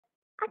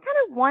I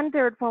kind of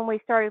wondered when we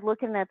started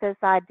looking at this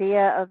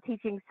idea of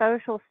teaching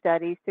social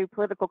studies through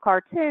political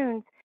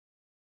cartoons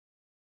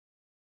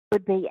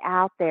would be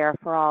out there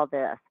for all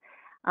this.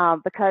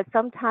 Because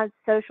sometimes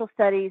social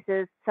studies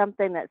is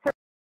something that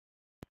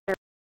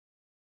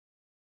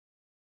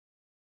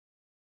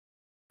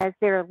as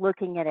they're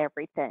looking at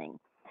everything.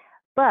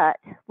 But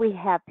we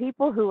have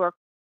people who are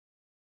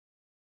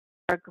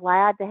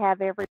glad to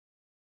have every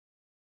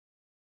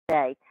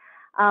day.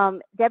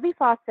 Debbie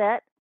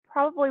Fawcett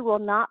probably will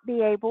not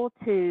be able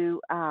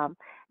to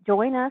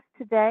join us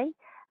today.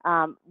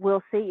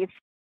 We'll see if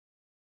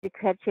she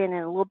can catch in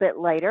a little bit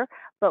later.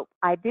 But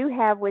I do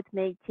have with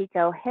me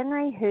Tico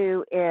Henry,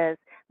 who is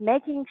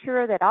making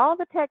sure that all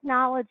the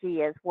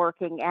technology is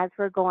working as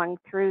we're going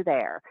through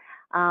there.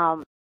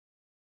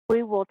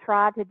 We will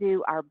try to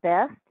do our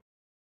best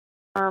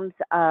in terms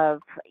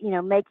of,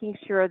 making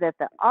sure that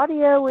the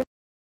audio is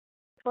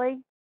clear,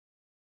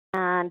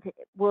 and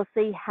we'll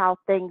see how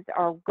things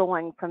are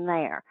going from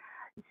there.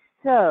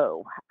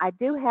 So I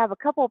do have a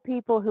couple of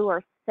people who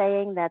are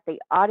saying that the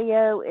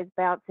audio is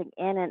bouncing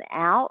in and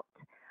out.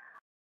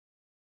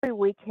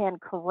 We can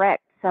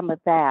correct some of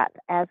that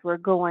as we're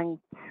going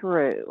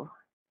through.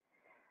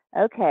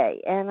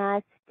 Okay, and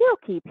I still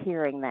keep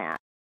hearing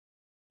that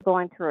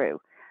going through.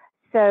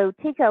 So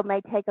Tico may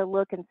take a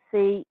look and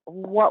see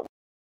what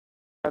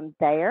from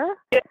there.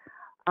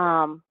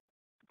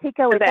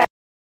 Tico,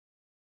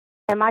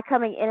 am I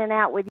coming in and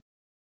out with you?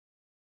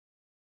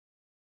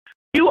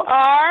 You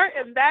are,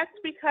 and that's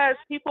because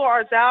people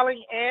are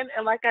dialing in.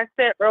 And like I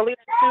said earlier,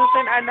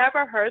 Susan, I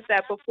never heard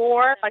that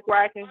before, like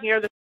where I can hear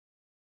the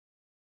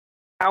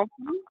sound.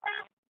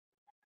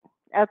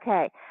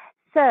 Okay,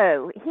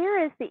 so here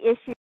is the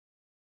issue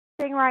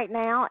right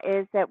now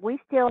is that we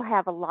still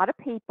have a lot of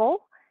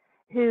people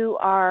who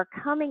are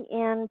coming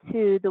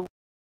into the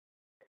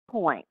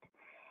point.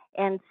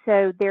 And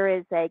so there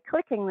is a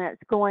clicking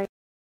that's going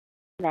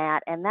on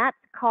that, and that's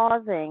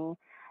causing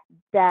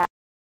that.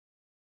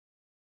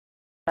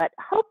 But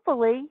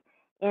hopefully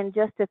in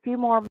just a few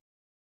more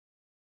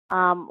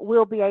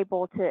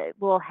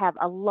we'll have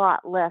a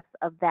lot less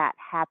of that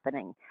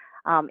happening.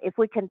 If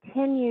we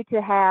continue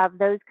to have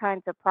those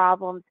kinds of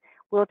problems,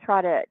 we'll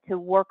try to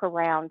work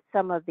around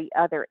some of the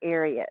other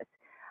areas.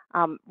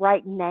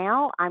 Right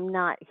now, I'm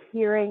not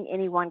hearing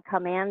anyone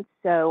come in,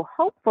 so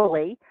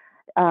hopefully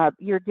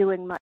you're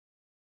doing much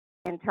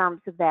in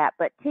terms of that.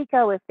 But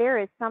Tico, if there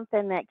is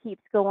something that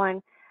keeps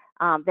going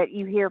that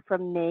you hear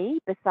from me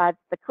besides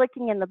the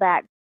clicking in the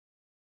back,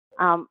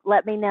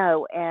 let me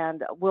know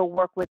and we'll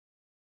work with.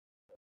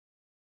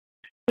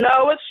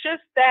 No, it's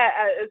just that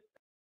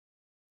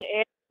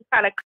it's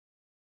kind of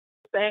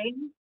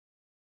thing.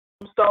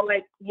 So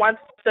like once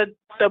the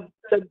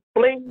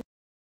bling,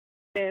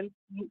 and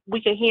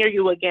we can hear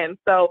you again.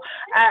 So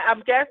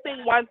I'm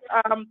guessing once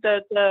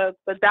the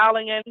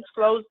dialing in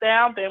slows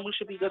down, then we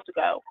should be good to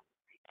go.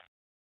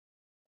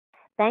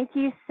 Thank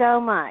you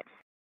so much,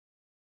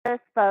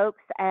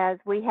 folks. As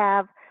we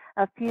have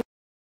a few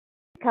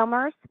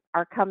newcomers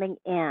are coming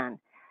in,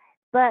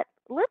 but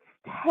let's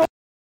take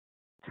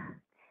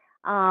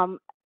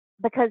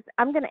because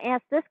I'm going to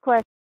ask this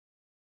question.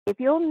 If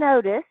you'll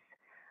notice,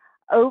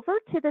 over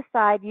to the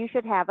side, you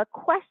should have a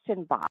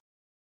question box.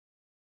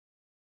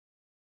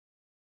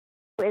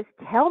 Is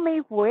tell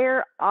me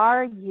where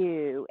are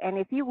you, and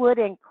if you would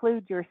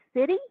include your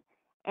city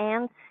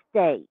and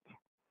state.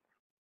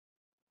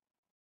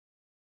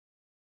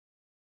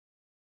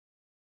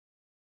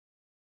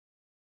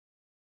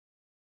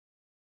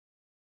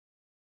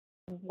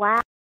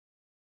 Wow,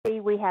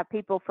 we have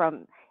people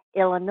from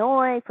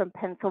Illinois, from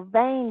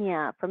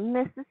Pennsylvania, from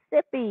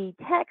Mississippi,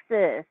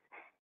 Texas.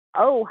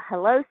 Oh,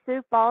 hello,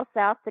 Sioux Falls,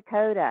 South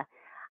Dakota.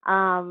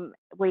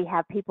 We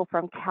have people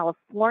from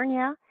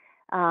California.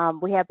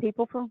 We have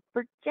people from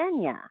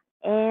Virginia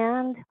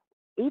and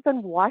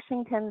even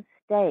Washington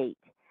State.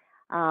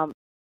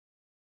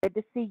 Good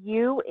to see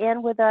you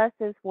in with us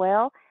as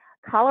well.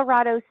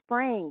 Colorado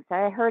Springs.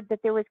 I heard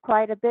that there was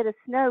quite a bit of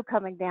snow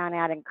coming down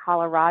out in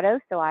Colorado,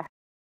 so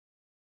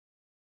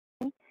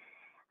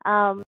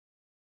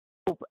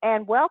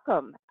and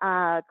welcome,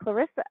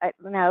 Clarissa.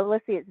 No,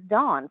 let's see, it's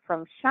Dawn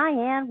from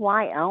Cheyenne,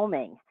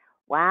 Wyoming.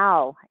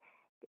 Wow,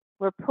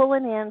 we're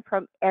pulling in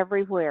from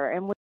everywhere,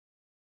 and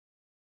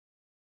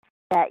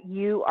that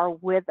you are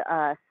with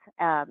us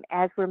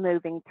as we're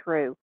moving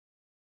through.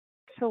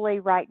 Actually,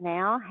 right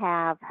now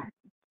have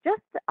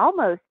just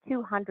almost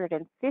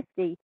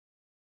 250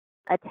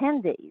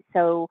 attendees,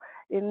 so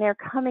and they're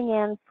coming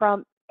in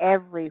from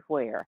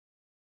everywhere.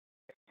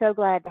 So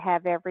glad to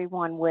have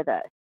everyone with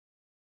us.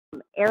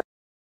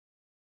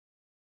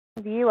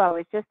 View, I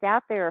was just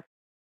out there.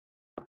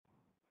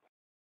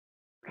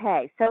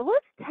 Okay, so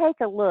let's take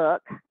a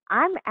look.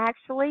 I'm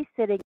actually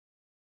sitting in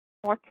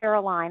North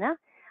Carolina.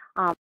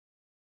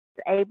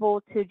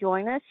 Able to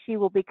join us. She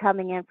will be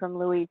coming in from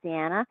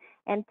Louisiana.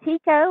 And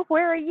Tico,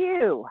 where are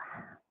you?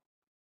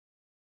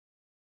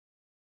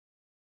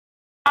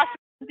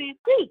 Washington,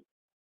 D.C.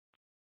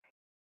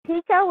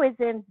 Tico is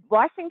in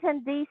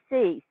Washington,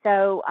 D.C.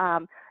 So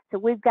So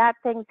we've got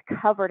things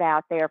covered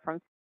out there from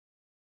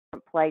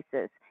different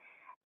places.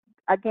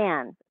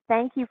 Again,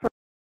 thank you for.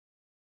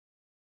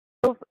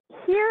 So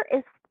here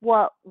is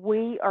what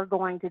we are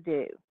going to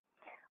do.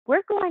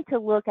 We're going to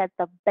look at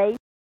the basic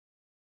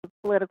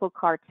political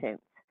cartoons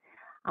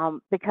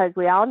because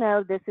we all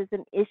know this is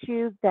an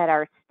issue that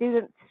our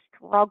students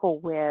struggle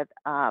with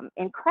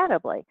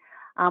incredibly.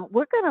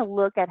 We're going to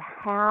look at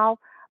how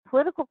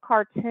political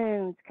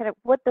cartoons, kind of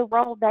what the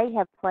role they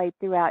have played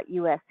throughout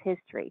U.S.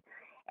 history.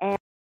 And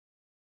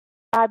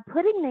by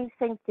putting these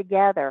things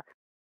together,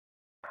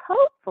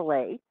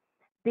 hopefully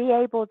be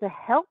able to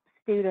help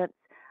students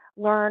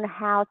learn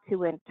how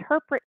to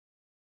interpret,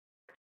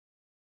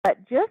 but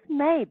just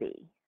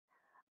maybe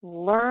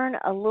learn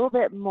a little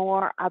bit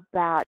more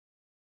about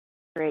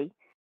history.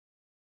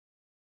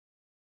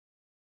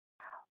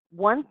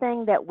 One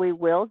thing that we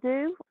will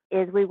do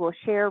is we will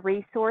share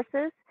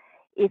resources.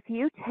 If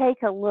you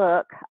take a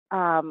look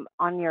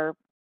on your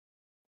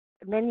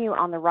menu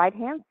on the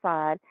right-hand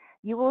side,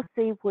 you will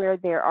see where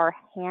there are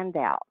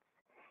handouts.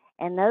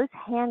 And those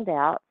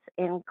handouts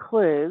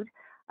include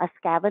a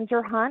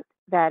scavenger hunt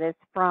that is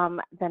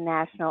from the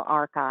National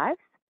Archives,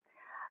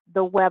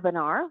 the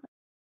webinar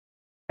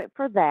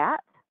for that,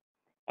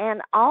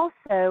 and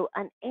also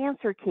an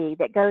answer key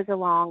that goes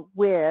along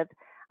with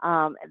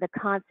the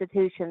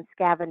Constitution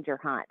scavenger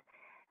hunt.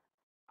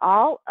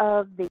 All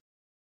of the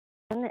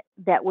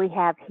that we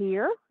have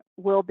here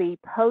will be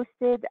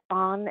posted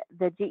on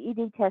the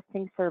GED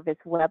Testing Service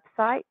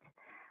website.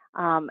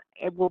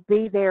 It will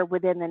be there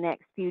within the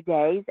next few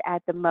days.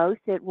 At the most,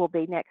 it will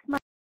be next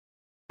month.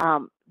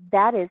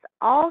 That is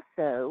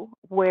also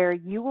where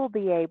you will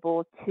be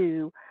able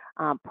to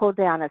pull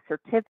down a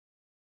certificate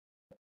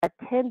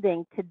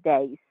attending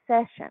today's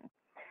session.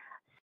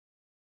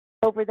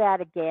 Over that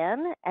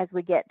again as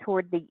we get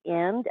toward the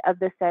end of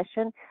the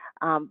session,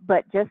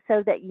 but just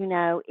so that you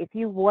know, if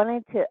you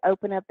wanted to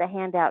open up the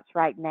handouts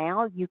right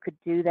now, you could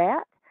do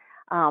that.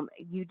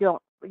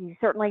 You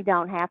certainly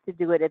don't have to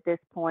do it at this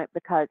point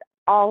because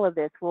all of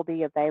this will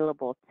be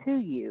available to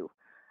you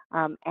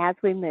as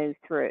we move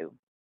through.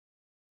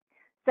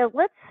 So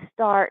let's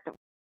start with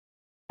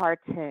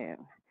cartoon.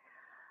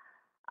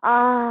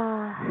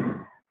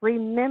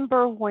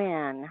 Remember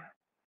when?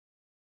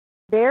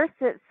 There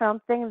sits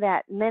something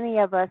that many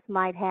of us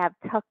might have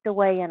tucked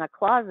away in a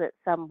closet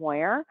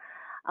somewhere,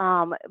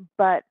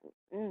 but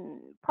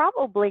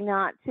probably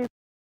not to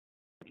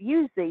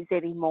use these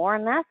anymore,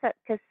 and that's a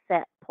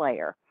cassette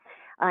player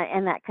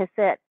and that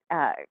cassette,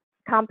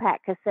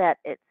 compact cassette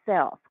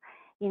itself.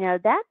 You know,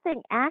 that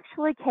thing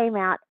actually came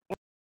out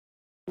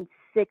in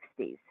the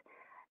 60s.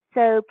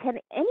 So can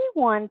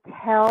anyone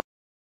tell,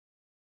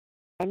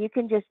 and you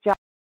can just jot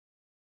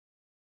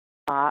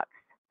in the box,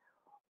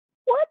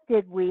 what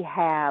did we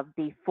have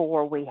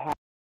before we had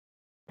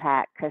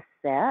compact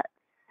cassettes?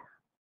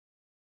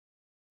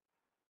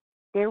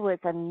 There was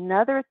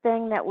another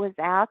thing that was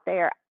out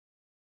there.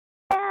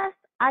 Yes,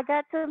 I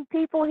got some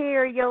people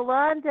here,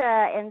 Yolanda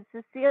and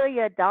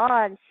Cecilia,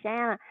 Dawn,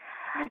 Shanna.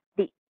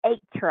 The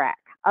 8-track.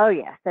 Oh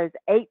yes, those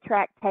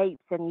 8-track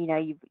tapes, and you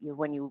know,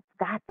 when you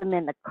got them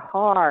in the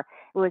car,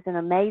 it was an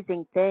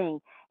amazing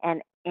thing.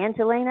 And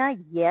Angelina,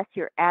 yes,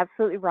 you're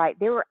absolutely right.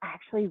 There were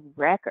actually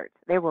records.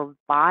 There were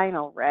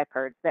vinyl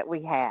records that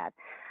we had.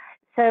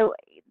 So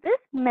this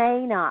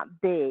may not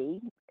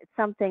be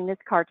something, this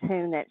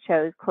cartoon that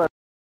shows quote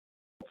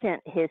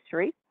ancient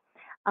history,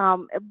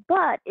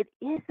 but it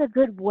is a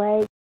good way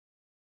of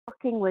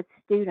talking with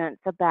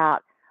students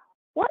about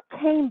what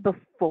came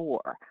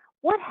before,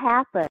 what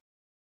happened.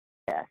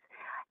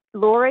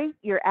 Lori,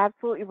 you're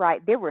absolutely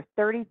right. There were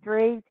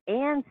 33s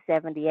and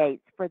 78s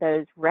for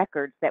those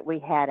records that we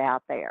had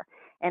out there,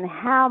 and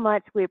how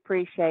much we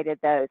appreciated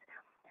those.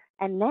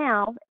 And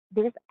now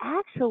there's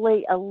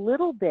actually a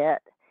little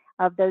bit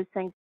of those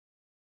things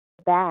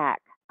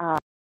back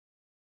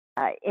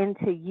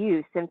into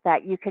use. In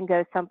fact, you can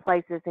go some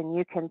places and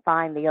you can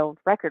find the old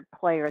record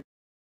player.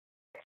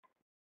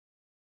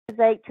 There's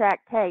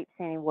 8-track tapes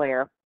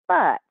anywhere,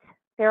 but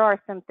there are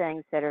some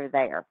things that are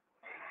there.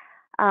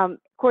 Of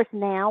course,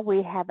 now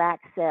we have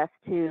access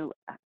to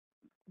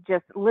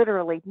just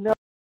literally millions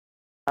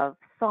of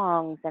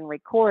songs and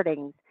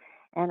recordings,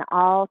 and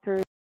all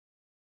through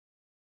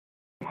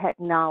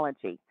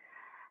technology.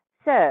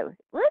 So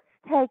let's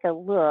take a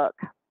look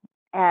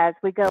as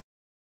we go.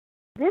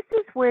 This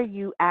is where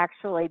you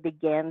actually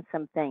begin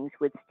some things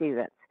with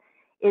students,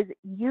 is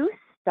you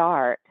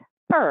start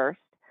first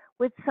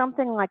with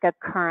something like a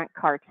current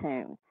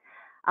cartoon.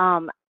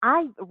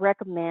 I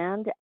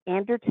recommend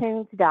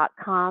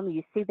Andertoons.com.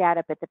 You see that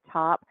up at the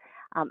top.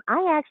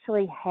 I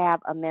actually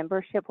have a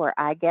membership where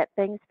I get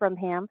things from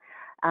him,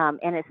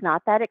 and it's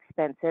not that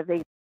expensive.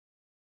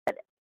 But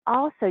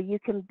also, you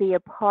can be a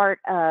part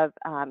of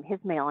his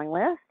mailing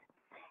list.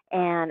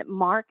 And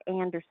Mark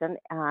Anderson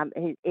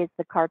is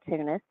the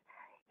cartoonist.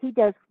 He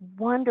does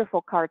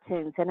wonderful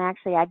cartoons, and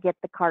actually I get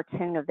the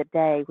cartoon of the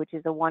day, which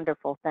is a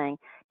wonderful thing,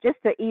 just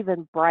to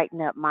even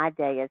brighten up my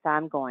day as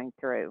I'm going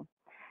through.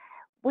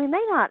 We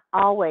may not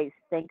always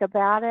think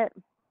about it,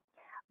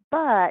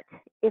 But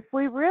if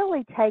we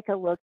really take a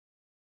look,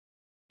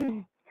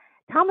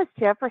 Thomas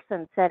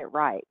Jefferson said it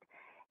right.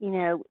 You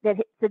know, that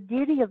it's the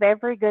duty of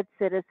every good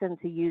citizen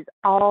to use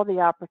all the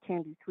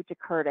opportunities which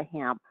occur to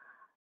him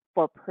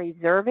for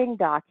preserving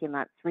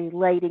documents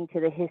relating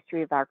to the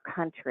history of our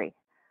country.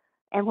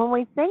 And when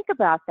we think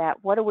about that,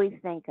 what do we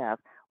think of?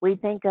 We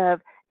think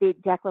of the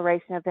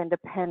Declaration of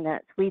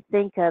Independence. We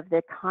think of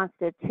the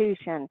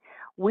Constitution.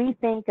 We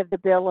think of the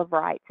Bill of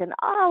Rights and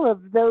all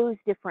of those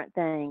different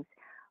things.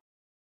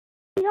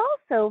 We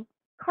also,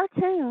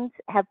 cartoons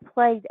have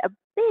played a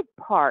big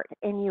part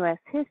in U.S.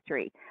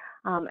 history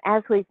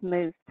as we've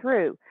moved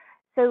through.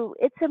 So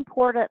it's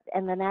important,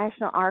 and the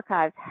National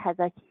Archives has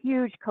a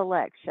huge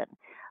collection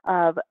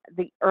of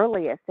the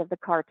earliest of the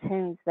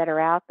cartoons that are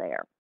out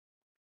there.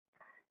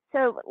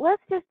 So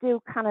let's just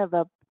do kind of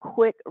a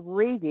quick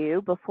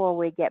review before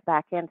we get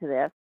back into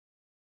this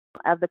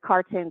of the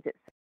cartoons itself.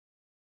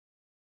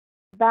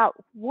 About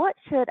what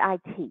should I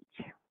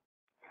teach?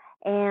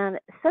 And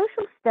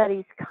social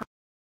studies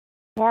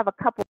have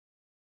a couple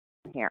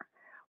here.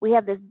 We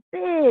have this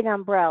big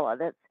umbrella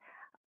that's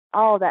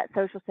all that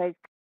social studies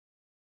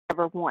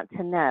ever want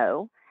to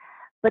know,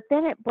 but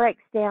then it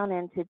breaks down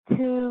into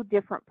two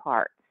different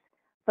parts: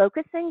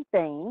 focusing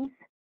themes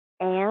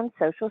and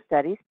social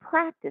studies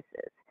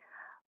practices.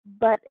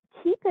 But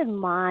keep in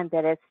mind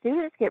that as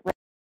students get ready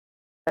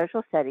for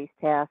social studies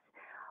tests,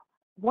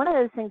 one of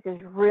those things is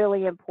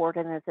really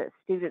important is that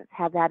students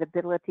have that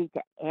ability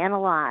to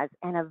analyze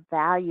and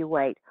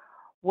evaluate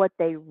what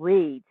they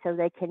read so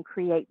they can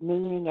create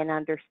meaning and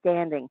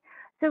understanding.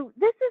 So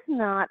this is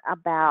not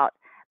about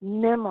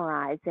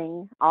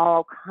memorizing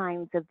all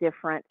kinds of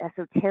different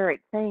esoteric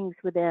things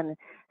within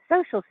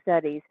social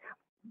studies,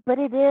 but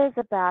it is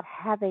about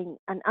having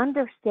an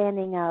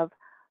understanding of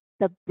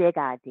the big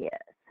ideas.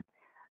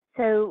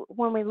 So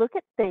when we look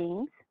at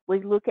themes,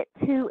 we look at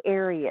two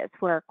areas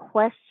where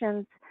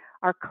questions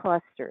are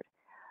clustered: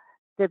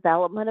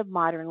 development of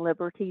modern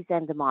liberties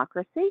and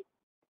democracy,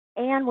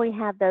 and we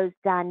have those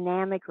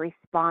dynamic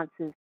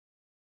responses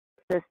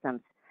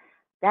systems.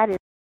 That is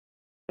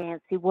a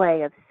fancy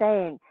way of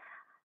saying,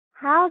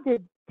 how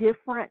did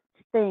different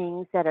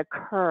things that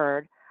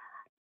occurred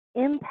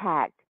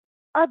impact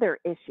other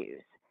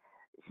issues?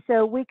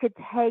 So we could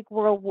take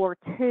World War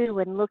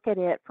II and look at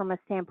it from a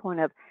standpoint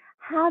of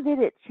how did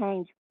it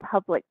change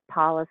public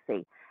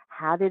policy?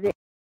 How did it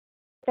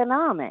change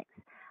economics?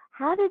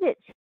 How did it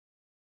change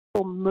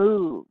people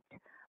moved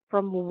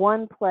from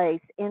one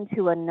place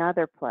into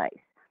another place?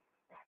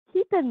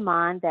 Keep in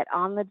mind that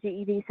on the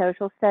GED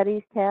Social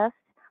Studies test,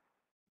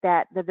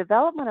 that the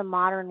development of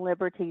modern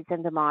liberties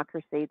and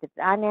democracy, the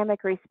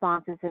dynamic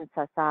responses in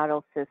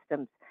societal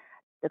systems,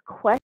 the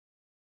question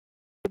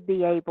should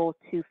be able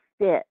to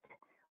fit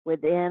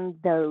within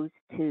those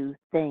two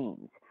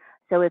themes.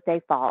 So if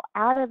they fall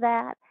out of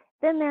that,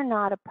 then they're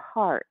not a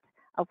part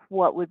of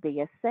what would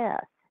be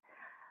assessed.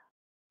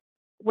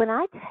 When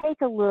I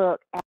take a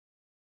look at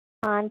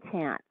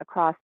content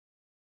across,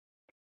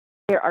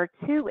 there are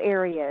two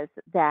areas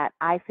that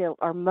I feel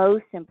are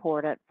most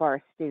important for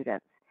our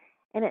students.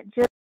 And it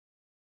just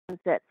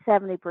means that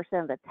 70%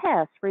 of the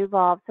test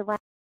revolves around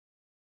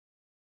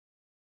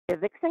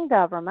civics and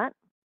government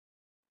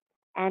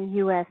and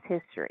U.S.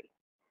 history.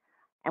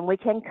 And we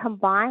can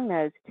combine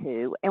those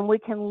two, and we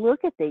can look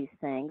at these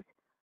things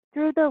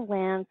through the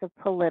lens of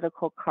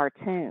political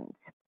cartoons.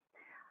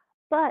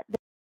 But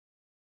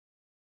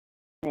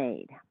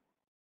need,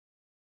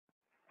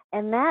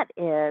 and that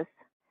is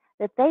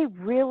that they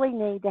really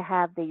need to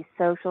have these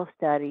social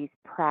studies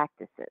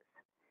practices.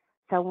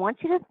 So I want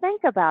you to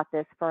think about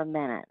this for a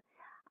minute.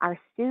 Our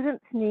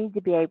students need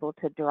to be able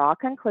to draw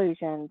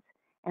conclusions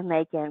and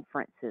make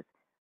inferences.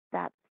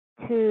 That's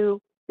two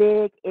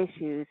big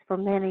issues for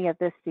many of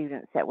the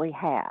students that we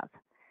have.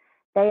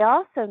 They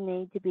also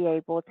need to be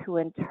able to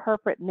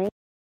interpret meaning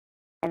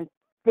and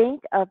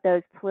think of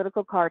those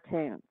political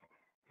cartoons,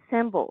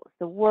 symbols,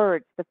 the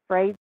words, the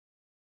phrases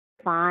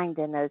find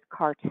in those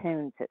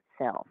cartoons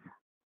itself.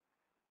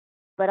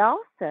 But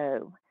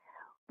also,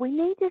 we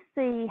need to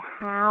see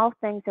how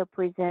things are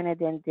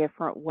presented in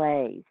different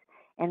ways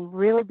and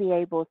really be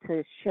able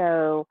to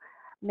show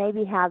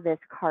maybe how this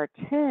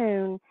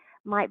cartoon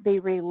might be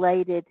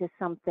related to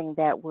something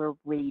that we're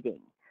reading.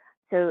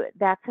 So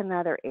that's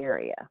another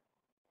area.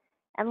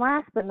 And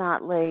last but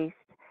not least,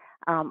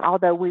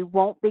 although we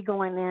won't be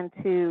going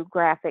into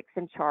graphics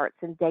and charts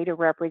and data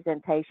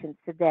representations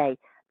today,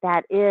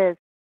 that is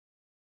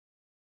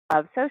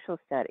of social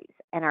studies,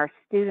 and our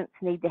students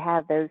need to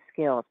have those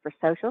skills for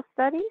social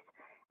studies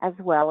as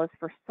well as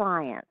for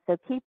science. So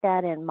keep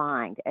that in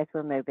mind as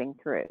we're moving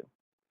through.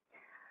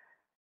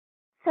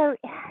 So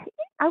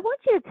I want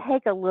you to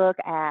take a look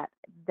at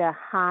the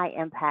high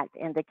impact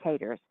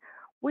indicators.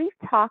 We've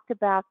talked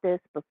about this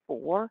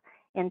before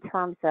in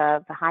terms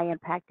of the high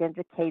impact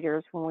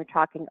indicators when we're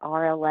talking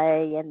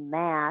RLA and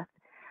math,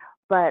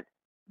 but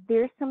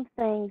there's some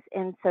things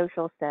in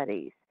social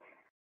studies.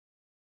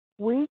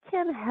 We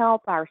can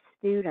help our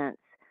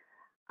students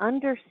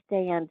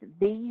understand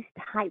these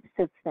types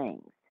of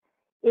things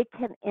it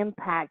can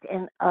impact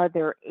in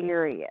other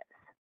areas.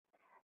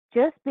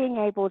 Just being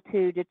able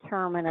to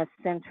determine a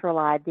central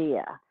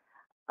idea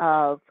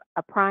of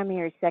a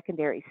primary,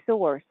 secondary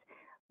source,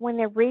 when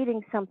they're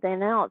reading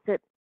something else,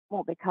 it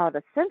won't be called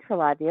a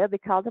central idea, it'll be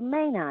called a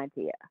main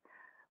idea.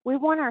 We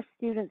want our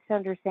students to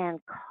understand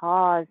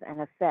cause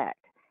and effect,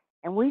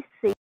 and we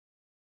see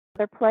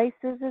other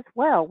places as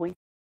well. We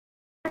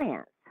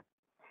science.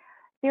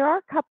 There are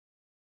a couple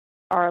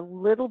that are a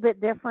little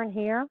bit different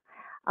here.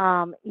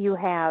 You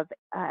have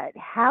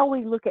how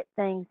we look at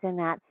things in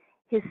that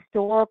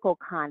historical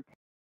context.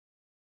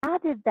 How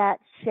did that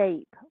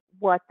shape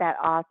what that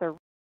author? I'll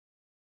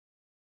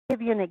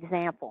give you an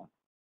example.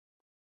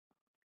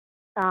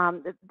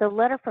 The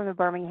letter from the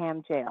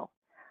Birmingham jail,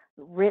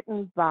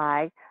 written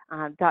by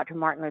Dr.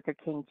 Martin Luther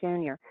King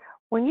Jr.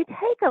 When you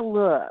take a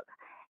look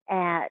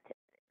at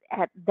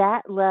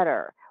that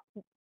letter,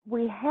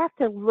 we have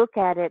to look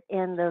at it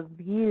in the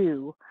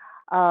view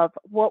of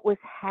what was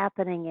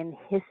happening in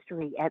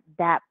history at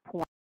that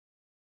point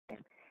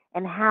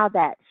and how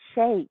that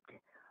shaped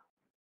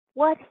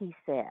what he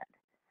said.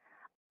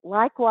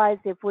 Likewise,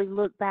 if we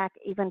look back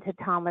even to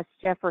Thomas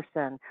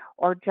Jefferson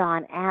or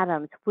John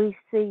Adams, we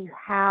see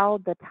how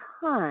the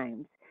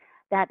times,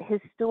 that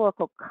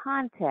historical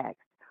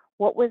context,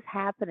 what was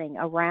happening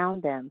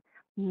around them,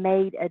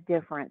 made a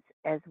difference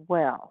as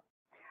well.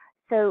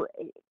 So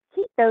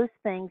keep those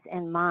things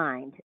in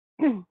mind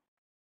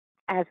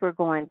as we're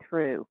going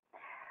through.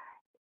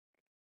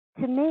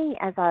 To me,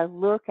 as I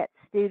look at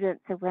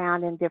students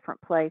around in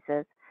different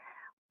places,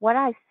 what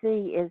I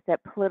see is that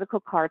political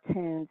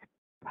cartoons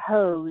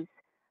pose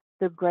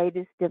the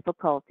greatest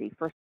difficulty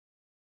for,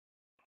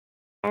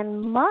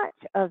 and much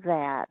of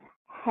that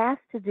has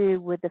to do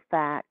with the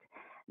fact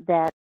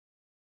that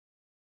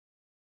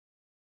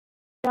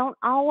they don't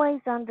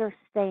always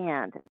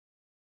understand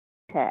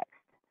text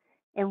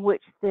in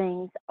which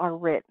things are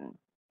written.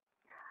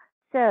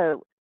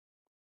 So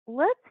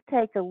let's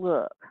take a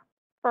look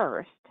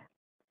first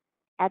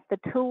at the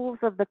tools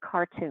of the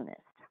cartoonist.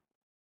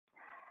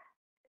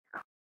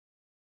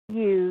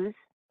 Use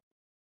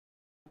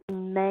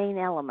main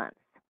elements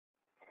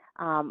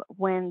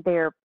when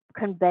they're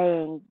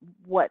conveying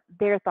what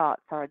their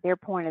thoughts are, their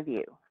point of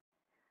view.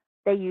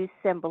 They use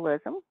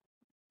symbolism,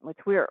 which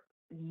we're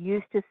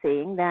used to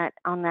seeing that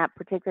on that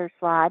particular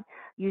slide.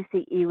 You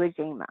see Iwo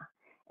Jima,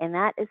 and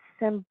that is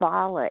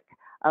symbolic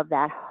of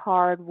that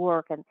hard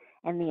work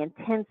and the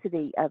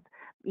intensity of,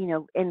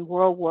 in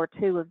World War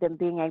II, of them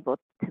being able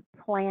to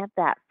plant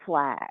that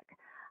flag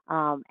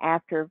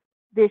after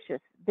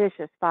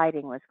vicious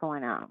fighting was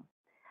going on.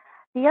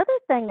 The other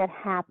thing that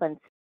happens,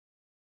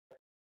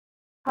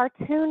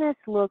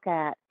 cartoonists look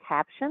at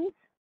captions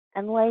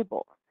and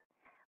labels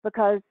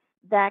because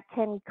that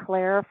can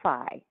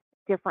clarify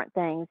different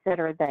things that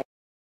are there.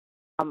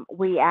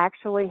 We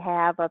actually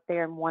have up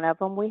there in one of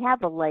them, we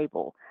have a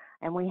label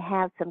and we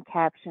have some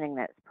captioning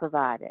that's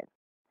provided.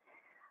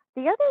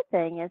 The other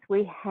thing is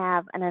we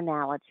have an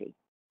analogy,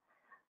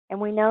 and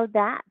we know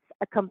that's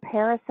a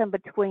comparison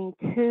between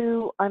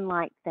two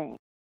unlike things.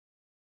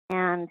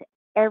 And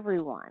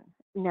everyone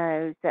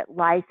knows that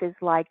life is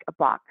like a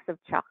box of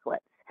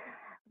chocolates.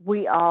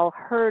 We all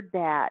heard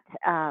that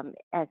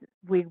as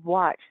we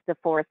watched the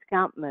Forrest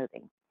Gump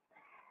movie.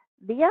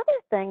 The other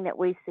thing that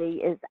we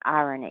see is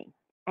irony.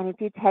 And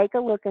if you take a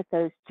look at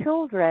those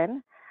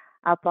children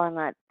up on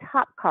the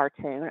top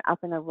cartoon, up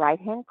in the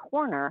right-hand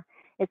corner,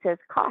 it says,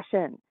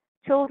 "Caution,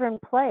 children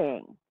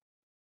playing."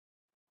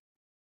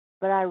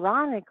 But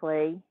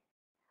ironically,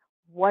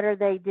 what are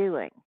they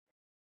doing?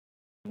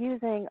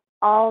 Using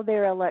all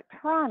their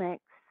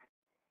electronics,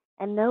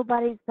 and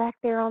nobody's back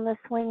there on the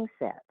swing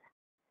set.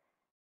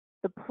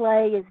 The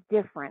play is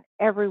different.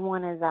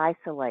 Everyone is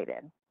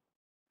isolated.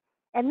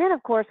 And then,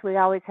 of course, we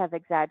always have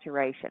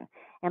exaggeration.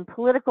 And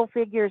political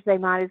figures, they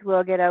might as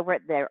well get over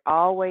it. They're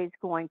always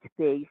going to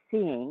be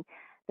seeing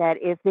that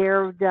if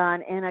they're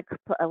done in a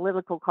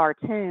political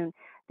cartoon,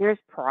 there's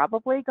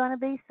probably going to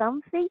be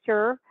some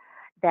feature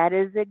that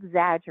is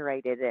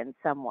exaggerated in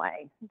some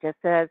way. Just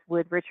as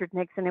with Richard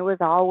Nixon, it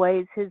was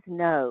always his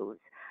nose.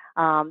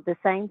 The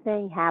same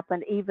thing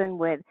happened even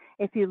with,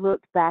 if you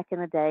looked back in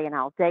the day, and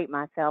I'll date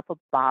myself, of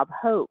Bob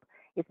Hope.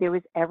 If there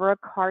was ever a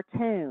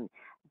cartoon,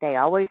 they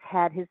always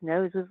had his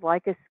nose was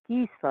like a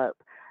ski slope.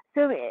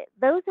 So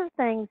those are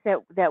things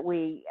that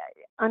we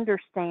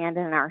understand,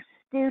 and our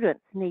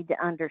students need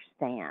to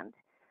understand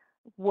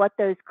what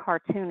those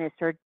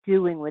cartoonists are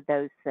doing with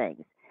those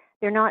things.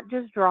 They're not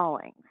just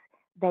drawings.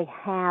 They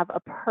have a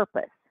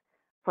purpose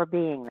for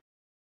being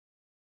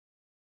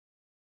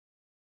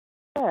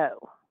there.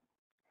 So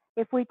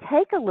if we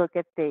take a look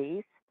at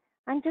these,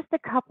 and just a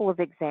couple of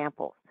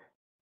examples.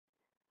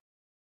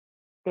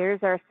 There's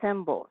our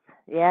symbols.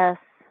 Yes,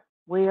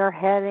 we are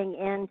heading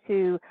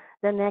into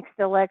the next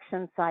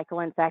election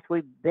cycle. In fact,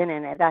 we've been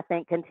in it, I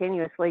think,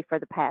 continuously for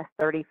the past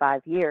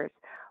 35 years.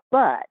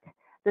 But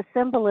the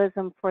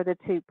symbolism for the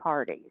two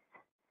parties.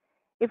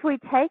 If we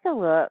take a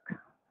look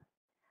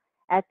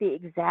at the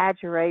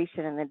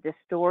exaggeration and the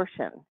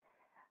distortion,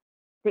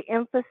 the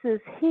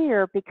emphasis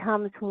here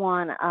becomes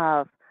one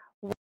of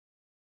what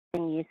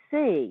you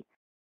see,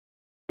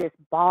 this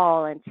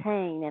ball and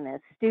chain and a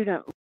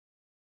student.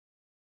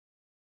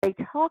 They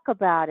talk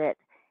about it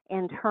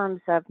in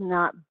terms of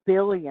not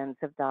billions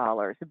of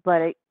dollars,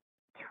 but a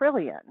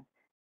trillion,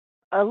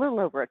 a little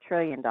over $1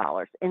 trillion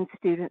in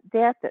student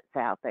debt that's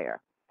out there.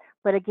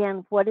 But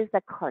again, what is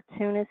the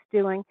cartoonist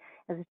doing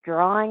is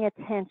drawing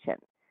attention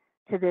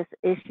to this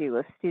issue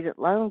of student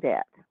loan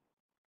debt.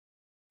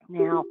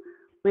 Now,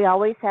 we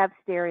always have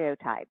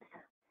stereotypes.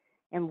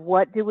 And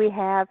what do we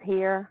have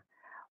here?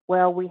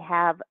 Well, we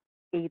have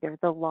either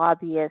the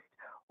lobbyist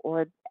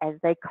or, as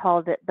they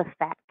called it, the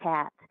fat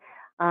cat,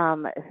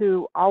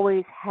 who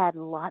always had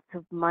lots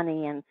of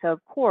money and so,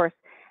 of course,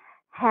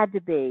 had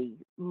to be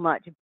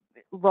much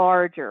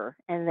larger,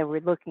 and they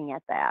were looking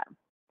at that.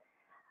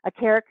 A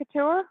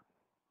caricature?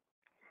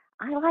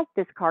 I like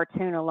this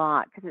cartoon a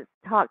lot because it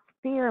talks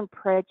fear and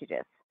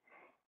prejudice.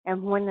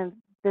 And when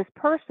this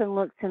person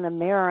looks in the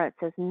mirror, it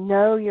says,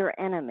 know your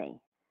enemy.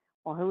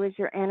 Well, who is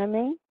your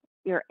enemy?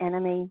 Your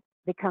enemy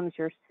becomes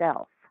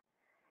yourself.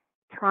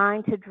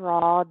 Trying to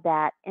draw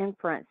that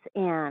inference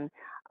in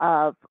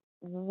of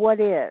what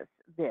is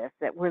this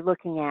that we're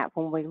looking at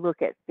when we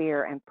look at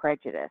fear and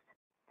prejudice.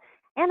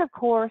 And of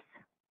course,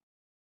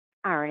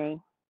 irony.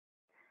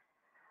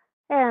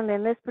 And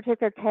in this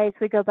particular case,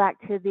 we go back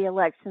to the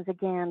elections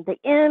again. The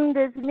end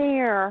is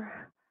near.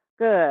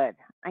 Good.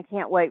 I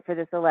can't wait for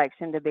this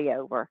election to be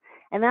over.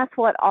 And that's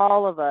what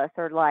all of us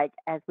are like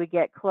as we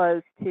get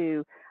close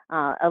to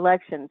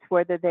elections,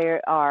 whether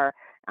there are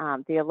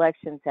the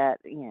elections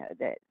at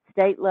the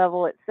state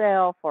level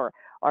itself or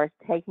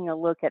taking a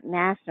look at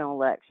national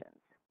elections.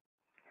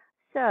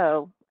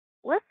 So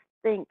let's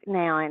think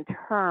now in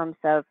terms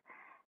of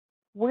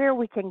where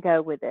we can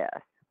go with this.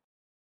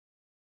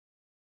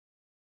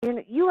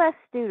 In U.S.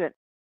 student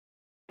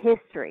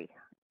history,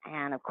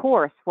 and of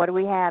course, what do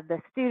we have?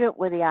 The student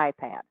with the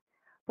iPad.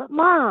 But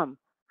Mom,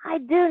 I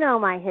do know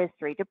my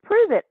history. To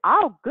prove it,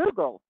 I'll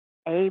Google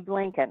Abe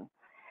Lincoln.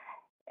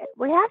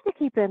 We have to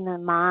keep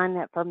in mind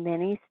that for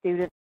many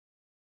students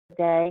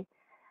today,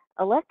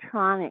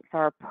 electronics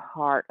are a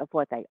part of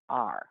what they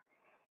are.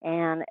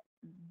 And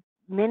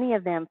many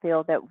of them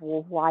feel that,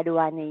 well, why do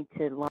I need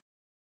to learn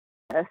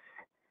this?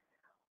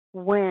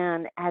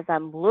 When, as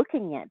I'm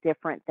looking at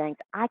different things,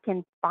 I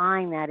can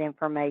find that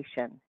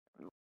information.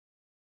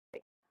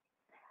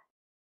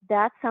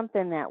 That's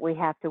something that we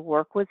have to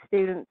work with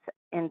students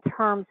in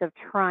terms of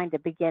trying to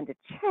begin to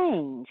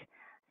change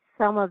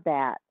some of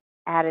that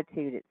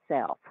attitude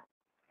itself.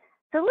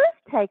 So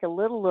let's take a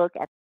little look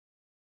at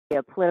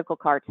the political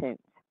cartoons.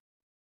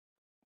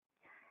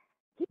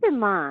 Keep in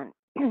mind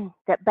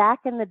that back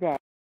in the day,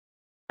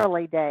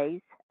 early days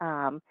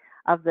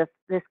of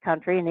this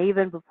country, and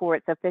even before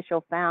its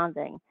official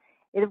founding,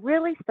 it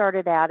really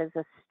started out as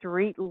a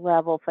street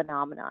level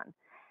phenomenon.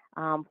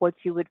 What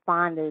you would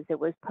find is it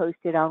was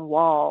posted on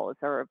walls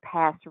or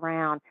passed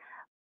around.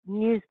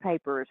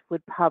 Newspapers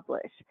would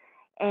publish,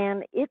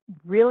 and it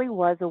really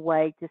was a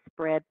way to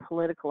spread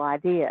political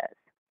ideas.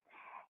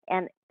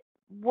 And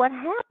what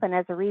happened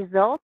as a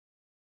result,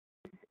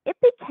 it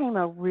became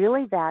a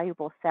really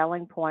valuable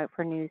selling point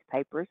for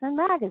newspapers and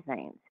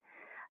magazines.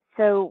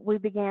 So we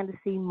began to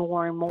see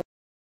more and more.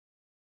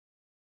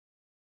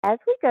 As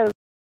we go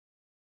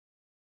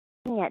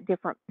looking at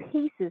different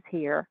pieces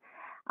here,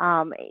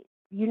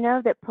 you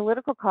know that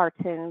political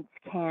cartoons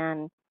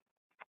can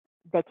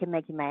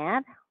make you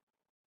mad.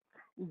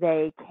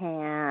 They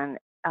can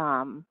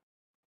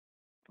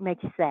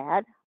make you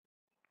sad.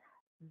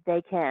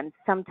 They can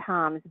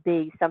sometimes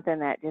be something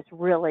that just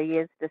really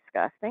is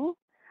disgusting.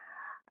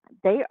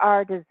 They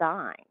are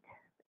designed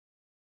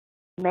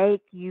to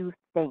make you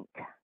think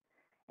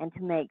and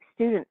to make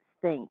students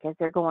think as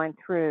they're going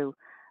through,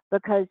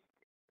 because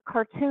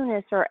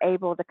cartoonists are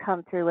able to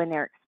come through and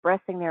they're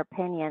expressing their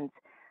opinions,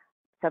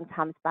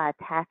 sometimes by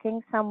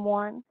attacking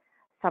someone,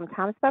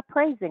 sometimes by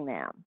praising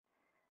them.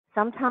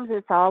 Sometimes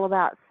it's all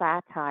about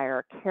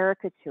satire,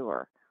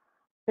 caricature,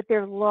 but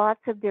there are lots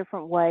of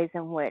different ways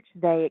in which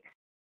they express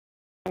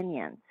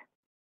opinions.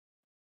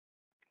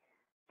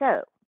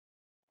 So,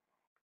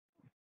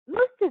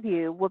 most of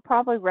you will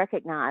probably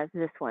recognize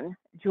this one,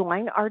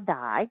 Join or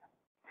Die,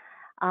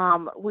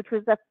 which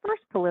was the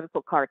first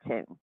political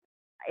cartoon.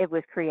 It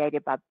was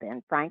created by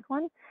Ben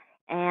Franklin,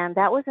 and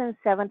that was in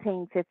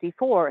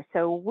 1754.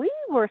 So we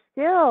were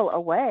still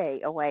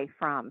away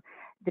from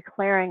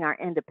declaring our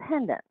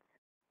independence.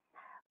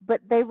 But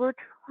they were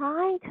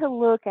trying to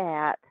look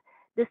at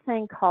this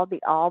thing called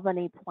the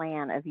Albany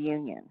Plan of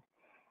Union.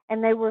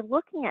 And they were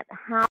looking at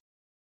how to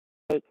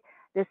make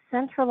the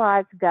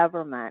centralized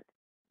government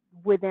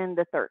within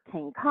the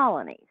 13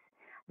 colonies.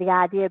 The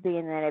idea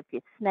being that if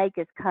your snake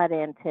is cut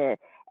into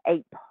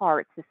 8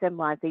 parts to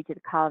symbolize each of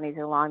the colonies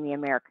along the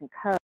American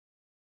coast,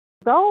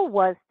 the goal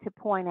was to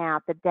point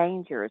out the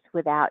dangers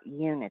without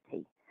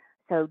unity.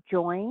 So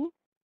join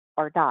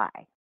or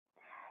die.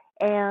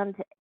 And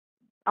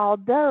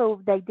although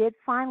they did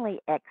finally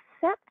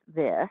accept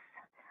this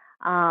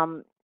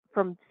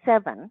from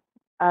 7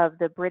 of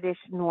the British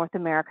North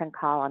American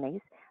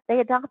colonies,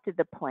 they adopted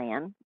the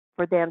plan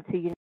for them to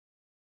unite.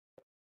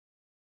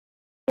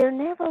 There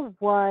never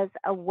was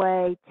a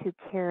way to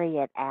carry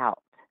it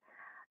out.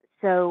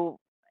 So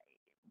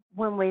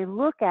when we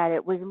look at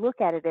it as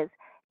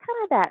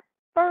kind of that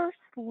first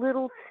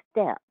little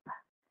step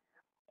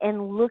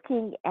in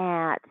looking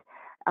at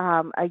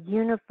a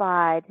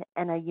unified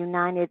and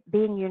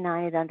being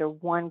united under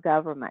one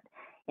government.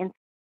 And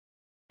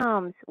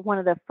comes one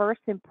of the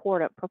first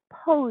important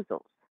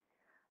proposals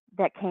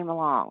that came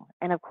along.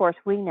 And of course,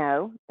 we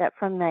know that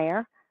from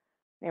there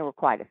were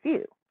quite a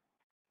few.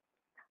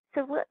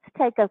 So let's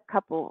take a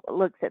couple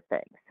looks at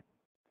things.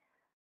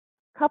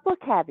 A couple of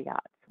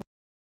caveats.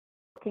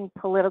 Looking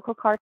political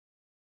cartoons.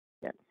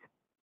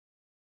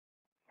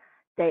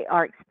 They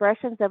are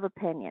expressions of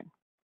opinion,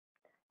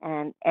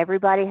 and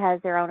everybody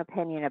has their own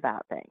opinion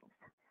about things.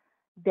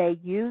 They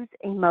use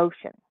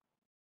emotion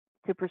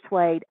to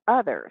persuade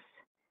others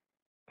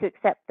to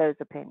accept those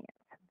opinions.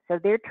 So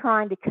they're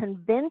trying to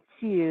convince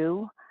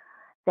you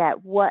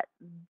that what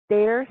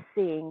they're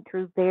seeing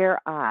through their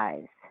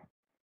eyes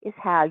is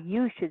how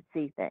you should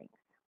see things.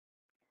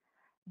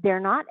 They're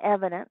not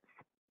evidence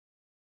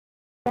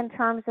in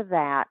terms of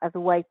that, of the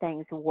way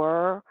things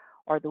were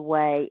or the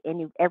way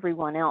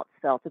everyone else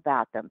felt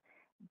about them.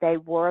 They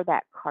were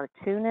that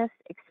cartoonist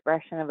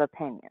expression of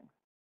opinion.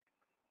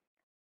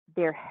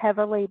 They're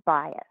heavily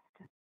biased.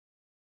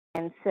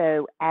 And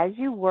so as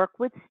you work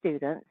with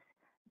students,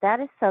 that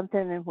is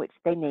something in which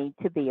they need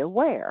to be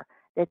aware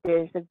that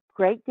there's a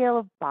great deal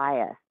of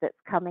bias that's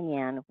coming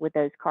in with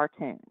those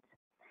cartoons.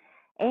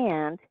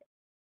 And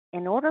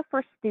in order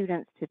for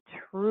students to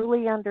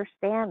truly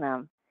understand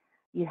them,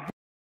 you have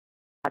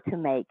to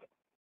make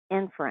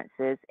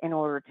inferences in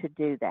order to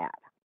do that.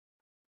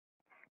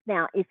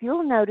 Now, if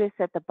you'll notice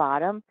at the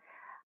bottom,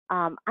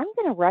 I'm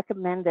going to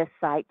recommend this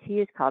site to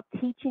you. It's called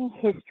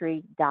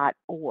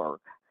teachinghistory.org.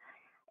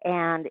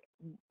 And,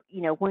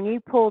 you know, when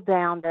you pull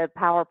down the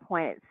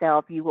PowerPoint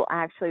itself, you will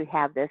actually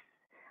have this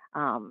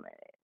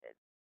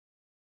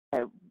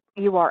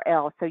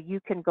URL, so you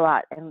can go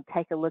out and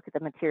take a look at the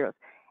materials.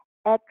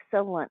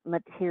 Excellent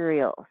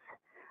materials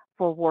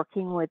for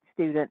working with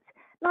students,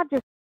 not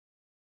just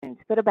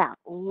students, but about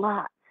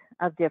lots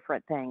of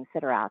different things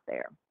that are out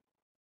there.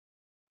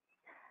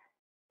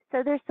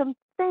 So there's some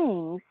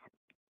things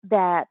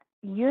that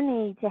you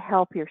need to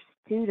help your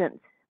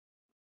students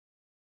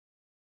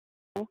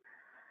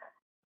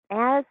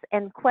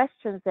and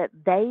questions that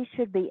they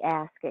should be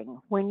asking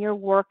when you're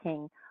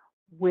working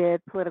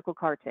with political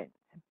cartoons.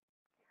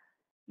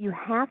 You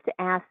have to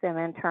ask them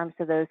in terms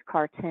of those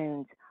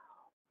cartoons,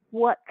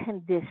 what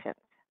conditions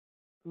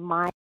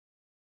might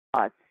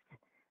cause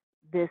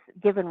this,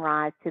 given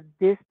rise to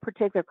this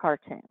particular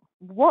cartoon?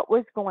 What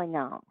was going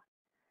on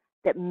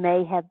that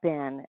may have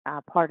been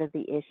part of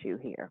the issue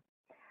here?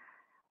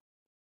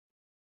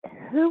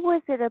 Who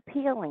was it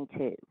appealing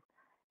to?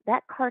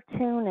 That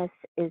cartoonist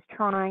is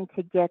trying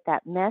to get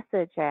that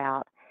message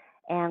out,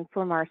 and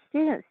from our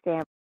student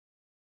standpoint,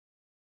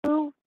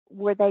 who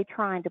were they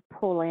trying to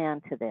pull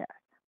into this?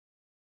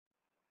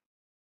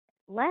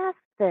 Last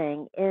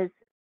thing is,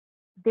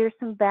 there's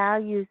some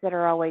values that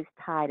are always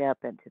tied up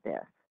into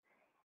this.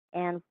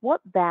 And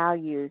what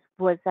values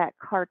was that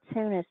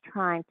cartoonist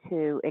trying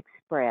to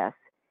express,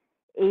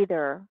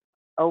 either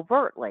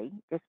overtly,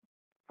 just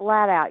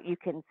flat out, you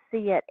can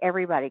see it,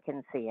 everybody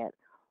can see it,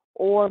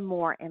 or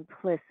more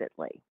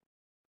implicitly.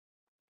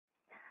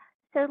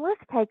 So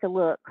let's take a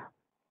look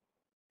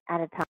at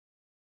a time.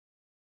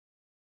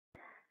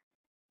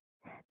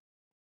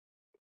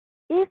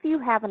 If you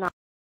have an,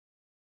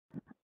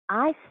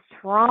 I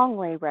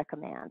strongly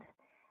recommend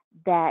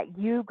that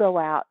you go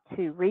out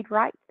to Read,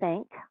 Write,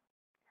 Think,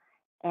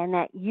 and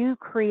that you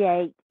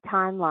create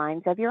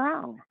timelines of your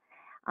own.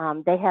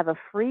 They have a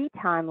free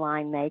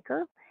timeline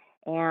maker,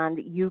 and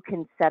you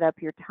can set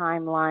up your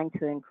timeline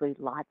to include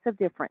lots of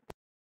different things.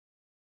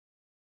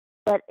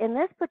 But in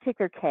this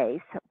particular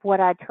case, what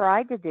I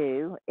tried to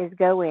do is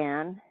go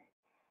in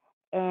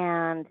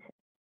and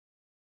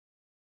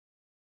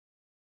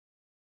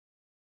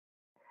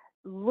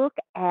look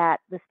at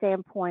the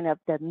standpoint of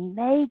the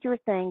major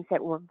things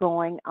that were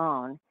going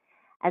on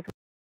as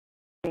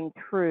we're going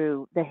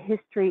through the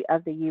history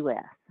of the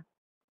U.S.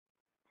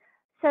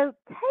 So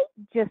take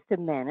just a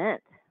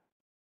minute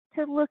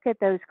to look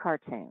at those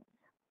cartoons.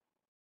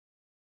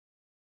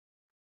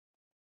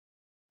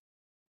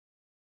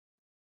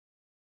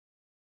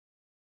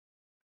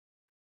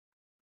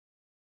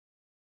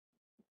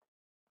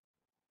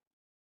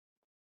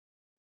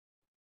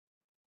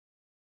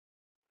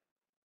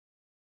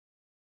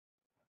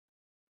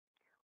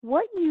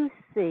 What you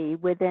see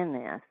within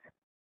this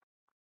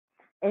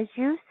is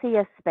you see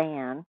a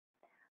span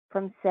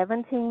from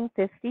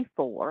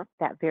 1754,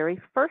 that very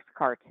first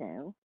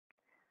cartoon,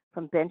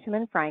 from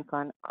Benjamin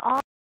Franklin, all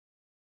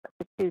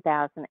to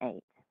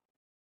 2008.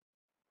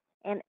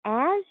 And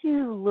as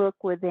you look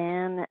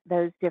within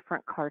those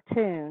different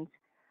cartoons,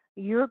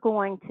 you're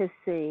going to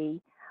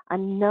see a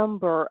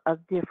number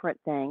of different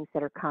things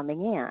that are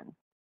coming in.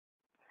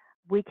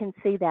 we can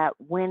see that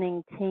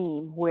winning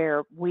team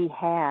where we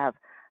have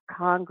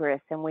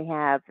Congress and we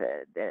have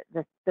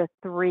the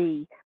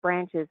three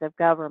branches of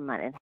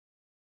government and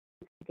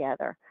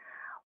together.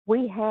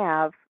 We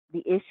have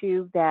the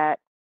issue that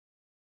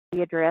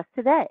we address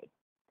today.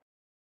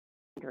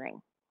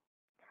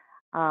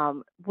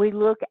 We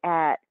look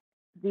at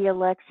the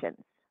elections.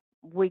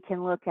 We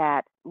can look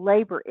at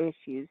labor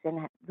issues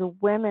and the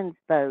women's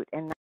vote,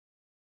 and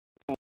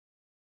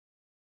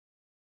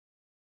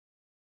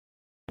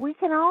we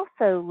can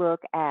also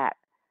look at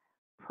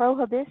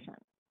prohibition.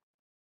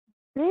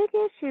 Big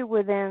issue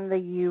within the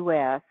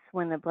U.S.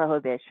 when the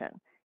prohibition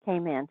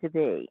came into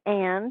be,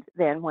 and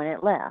then when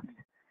it left.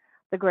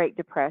 The Great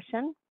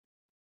Depression,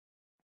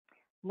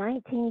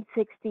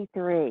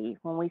 1963,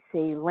 when we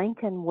see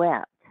Lincoln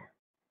wept.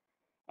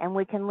 And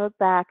we can look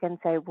back and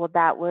say, well,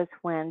 that was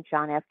when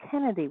John F.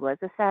 Kennedy was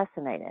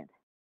assassinated.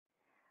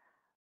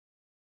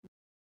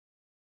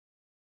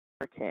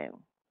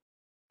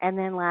 And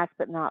then last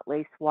but not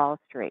least, Wall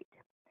Street.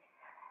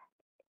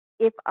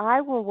 If I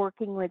were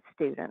working with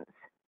students,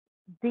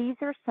 these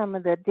are some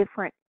of the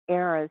different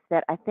eras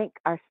that I think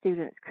our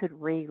students could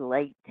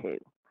relate to.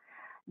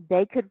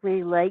 They could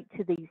relate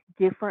to these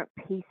different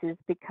pieces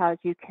because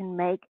you can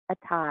make a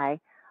tie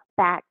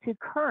back to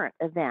current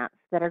events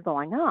that are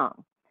going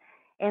on.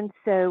 And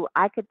so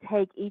I could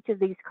take each of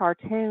these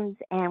cartoons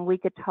and we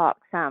could talk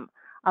some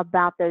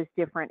about those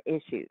different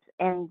issues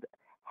and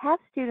have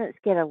students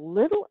get a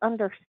little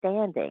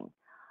understanding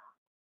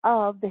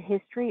of the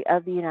history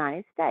of the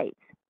United States.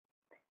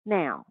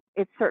 Now,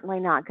 it's certainly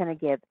not going to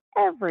give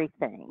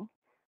everything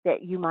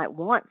that you might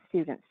want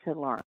students to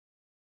learn,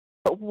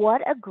 but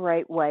what a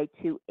great way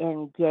to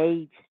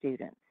engage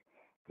students,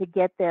 to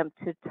get them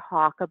to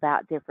talk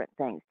about different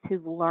things, to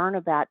learn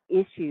about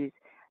issues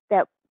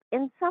that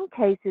in some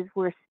cases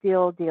we're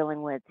still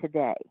dealing with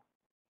today.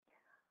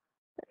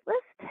 But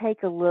let's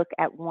take a look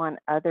at one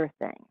other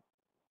thing.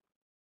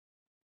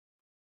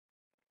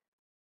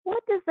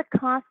 What does the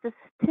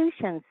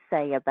Constitution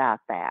say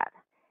about that?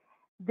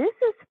 This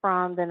is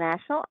from the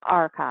National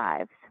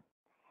Archives.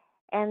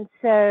 And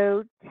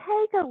so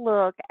take a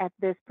look at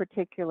this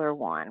particular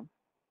one.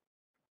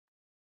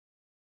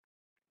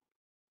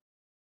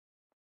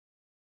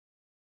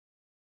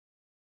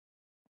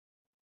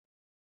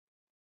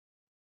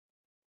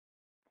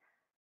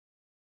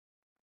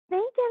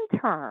 Think in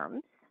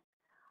terms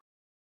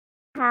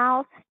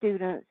how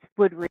students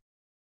would read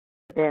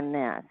in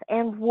this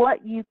and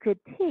what you could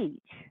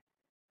teach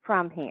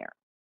from here.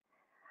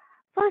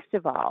 First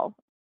of all,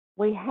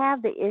 we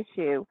have the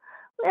issue,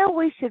 well,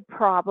 we should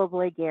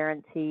probably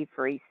guarantee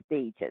free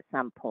speech at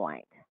some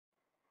point.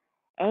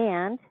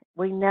 And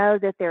we know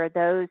that there are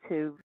those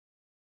who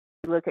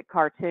look at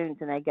cartoons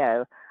and they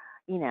go,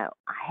 you know,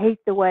 I hate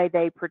the way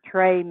they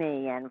portray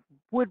me, and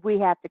would we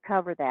have to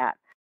cover that?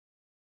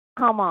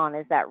 Come on,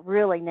 is that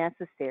really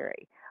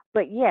necessary?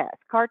 But yes,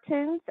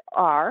 cartoons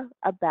are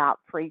about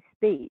free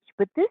speech,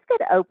 but this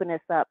could open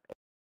us up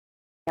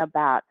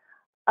about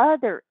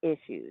other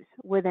issues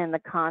within the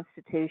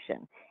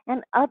Constitution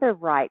and other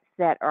rights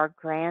that are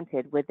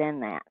granted within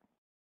that.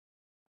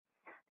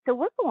 So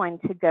we're going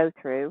to go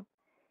through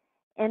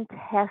and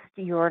test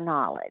your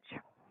knowledge.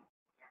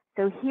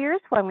 So here's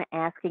what I'm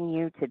asking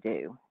you to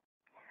do,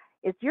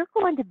 is you're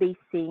going to be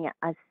seeing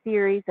a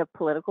series of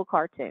political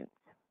cartoons.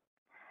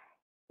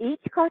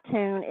 Each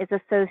cartoon is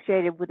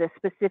associated with a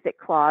specific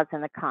clause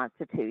in the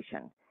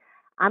Constitution.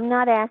 I'm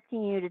not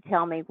asking you to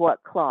tell me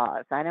what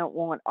clause. I don't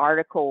want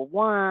Article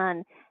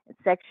 1,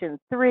 Section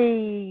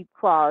 3,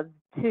 Clause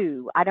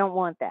 2. I don't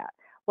want that.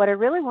 What I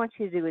really want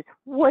you to do is,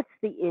 what's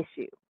the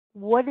issue?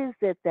 What is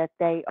it that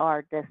they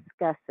are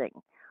discussing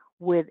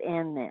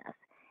within this?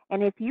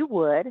 And if you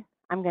would,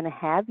 I'm going to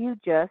have you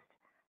just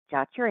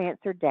jot your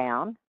answer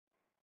down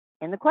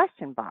in the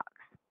question box.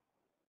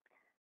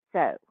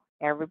 So,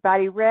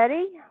 everybody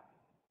ready?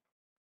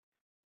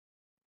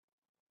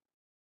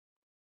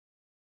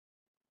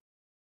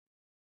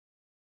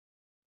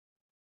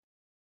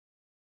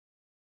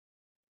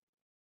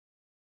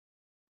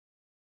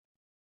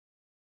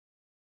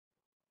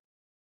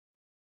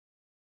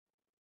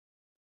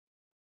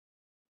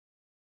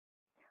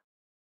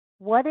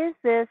 What is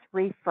this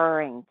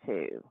referring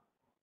to?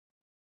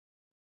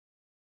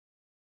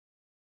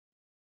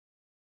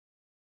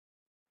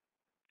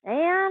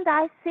 And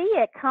I see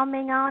it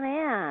coming on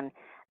in,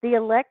 the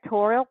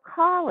Electoral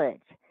College.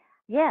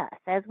 Yes,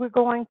 as we're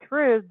going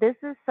through, this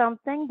is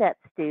something that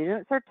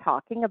students are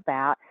talking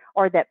about,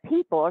 or that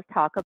people are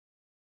talking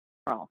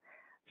about.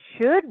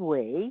 Should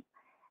we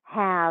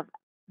have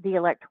the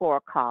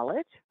Electoral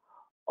College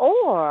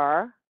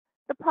or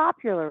the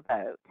popular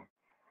vote,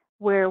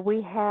 where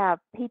we have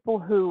people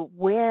who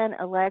win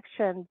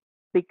elections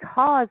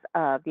because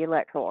of the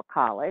Electoral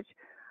College,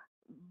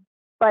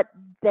 but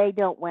they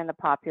don't win the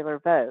popular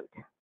vote?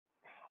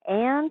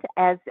 And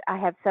as I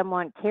have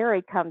someone,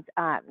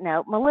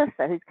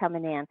 Melissa, who's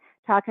coming in,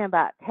 talking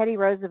about Teddy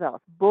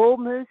Roosevelt's Bull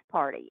Moose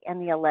Party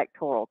and the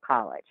Electoral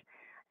College.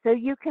 So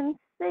you can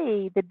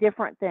see the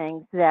different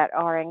things that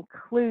are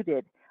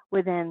included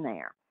within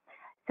there.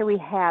 So we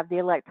have the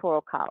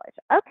Electoral College.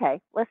 Okay,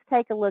 let's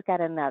take a look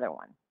at another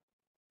one.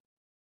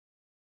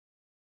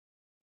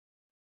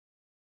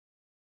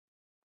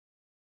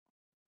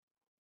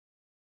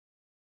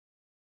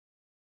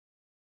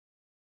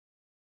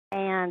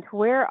 And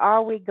where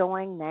are we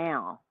going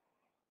now?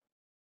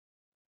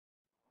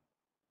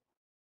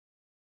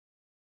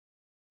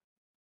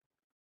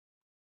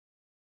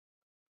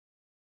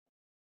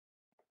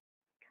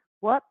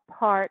 What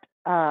part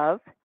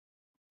of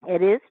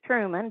it is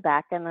Truman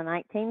back in the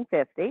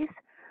 1950s,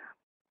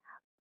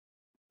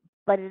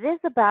 but it is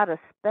about a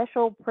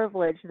special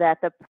privilege that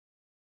the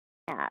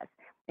president has,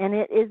 and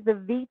it is the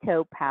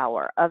veto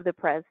power of the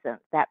president,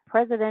 that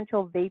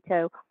presidential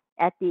veto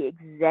at the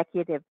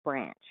executive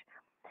branch.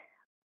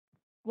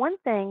 One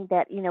thing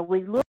that,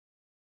 we look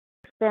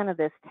at of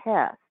this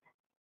test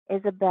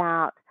is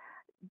about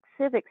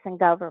civics and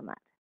government.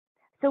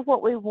 So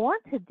what we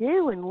want to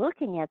do in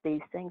looking at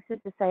these things is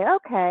to say,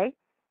 okay,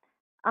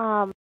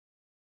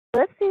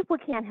 let's see if we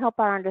can help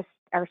our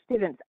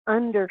students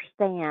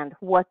understand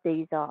what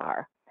these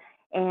are.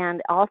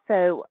 And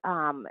also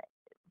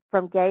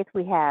from Gates,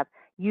 we have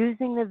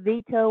using the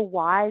veto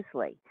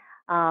wisely.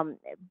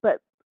 But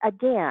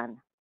again,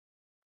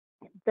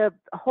 the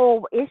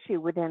whole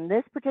issue within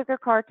this particular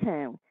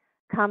cartoon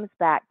comes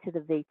back to the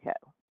veto.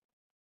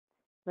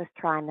 Let's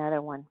try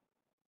another one.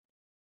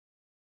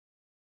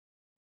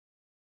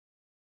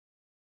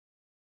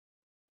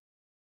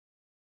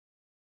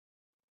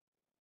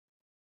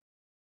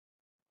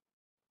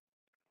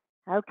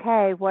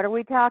 Okay, what are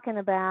we talking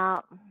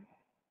about?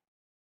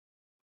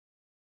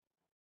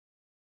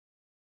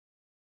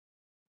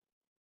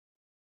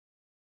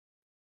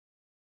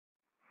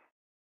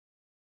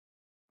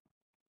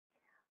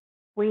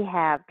 We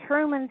have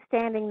Truman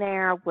standing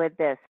there with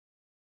this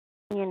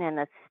and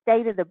a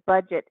state of the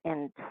budget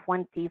in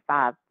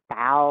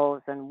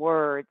 25,000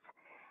 words.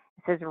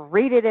 It says,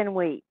 read it and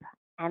weep.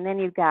 And then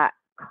you've got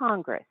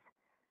Congress.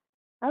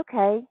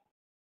 Okay,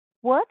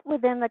 what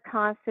within the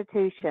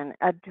Constitution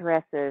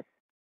addresses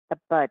the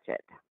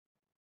budget?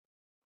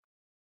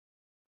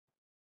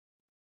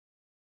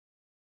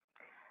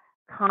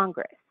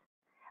 Congress.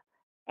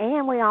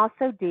 And we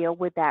also deal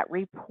with that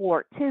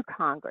report to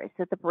Congress.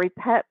 So the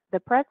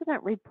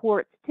president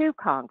reports to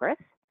Congress,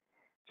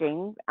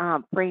 Jean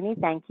Freeney,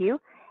 thank you,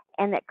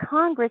 and that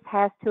Congress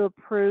has to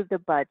approve the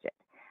budget.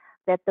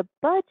 That the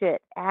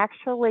budget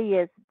actually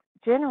is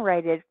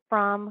generated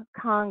from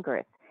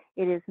Congress.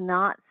 It is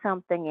not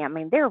something,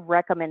 there are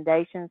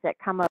recommendations that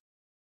come up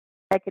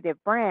from the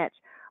executive branch,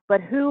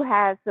 but who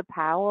has the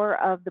power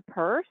of the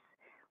purse?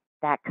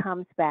 That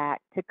comes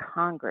back to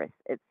Congress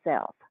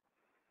itself.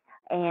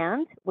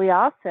 And we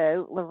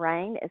also,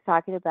 Lorraine is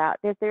talking about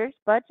that there's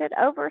budget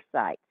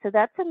oversight. So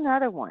that's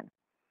another one.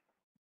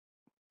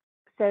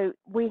 So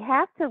we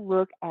have to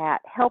look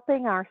at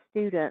helping our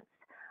students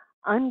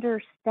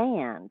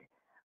understand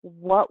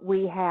what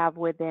we have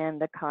within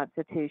the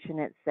Constitution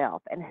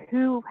itself and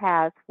who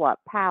has what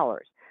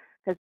powers.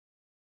 Because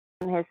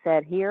has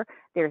said here,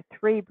 there are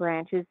 3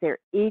 branches, there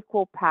are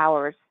equal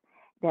powers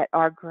that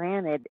are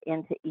granted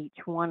into each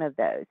one of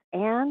those.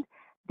 And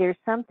there's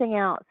something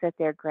else that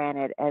they're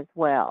granted as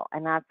well,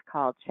 and that's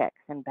called checks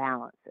and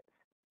balances.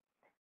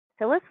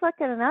 So let's look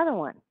at another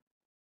one.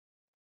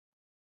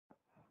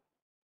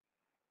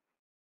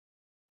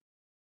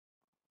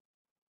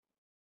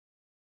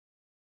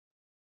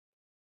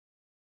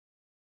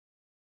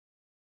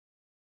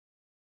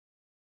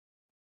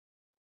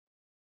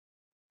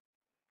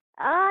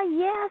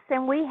 Yes,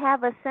 and we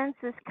have a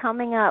census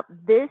coming up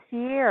this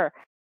year,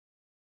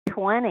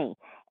 20.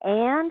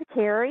 And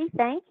Carrie,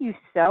 thank you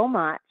so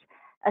much.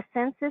 A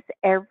census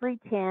every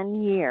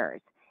 10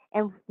 years.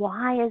 And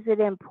why is it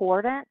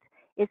important?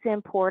 It's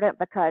important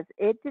because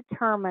it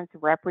determines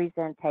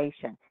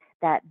representation,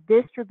 that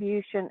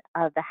distribution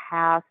of the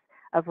House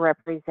of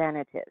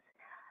Representatives.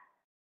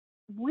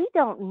 We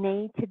don't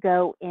need to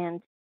go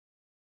into,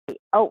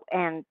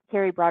 and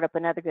Carrie brought up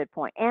another good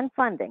point, and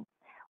funding.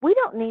 We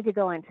don't need to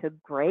go into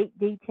great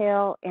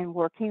detail in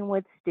working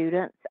with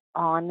students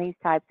on these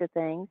types of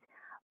things,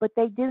 but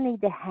they do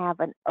need to have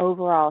an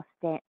overall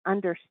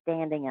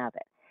understanding of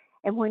it.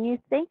 And when you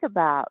think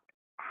about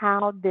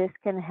how this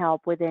can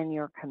help within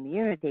your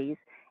communities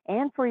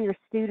and for your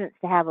students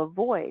to have a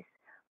voice,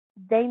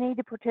 they need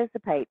to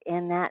participate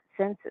in that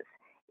census.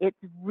 It's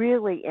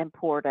really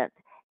important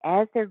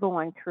as they're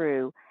going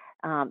through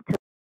to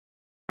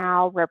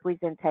how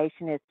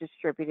representation is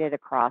distributed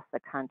across the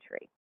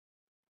country.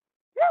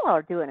 You all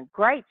are doing a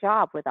great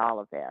job with all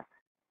of this.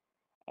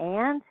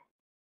 And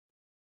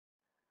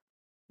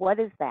what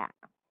is that?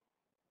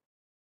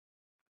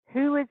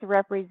 Who is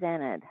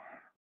represented?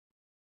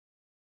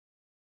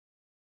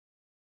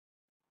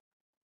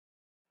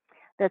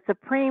 The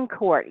Supreme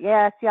Court.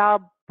 Yes,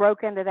 y'all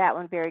broke into that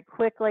one very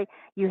quickly.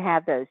 You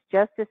have those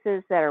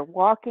justices that are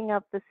walking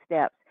up the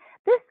steps.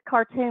 This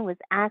cartoon was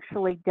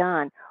actually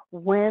done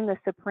when the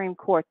Supreme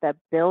Court, the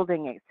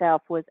building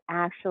itself, was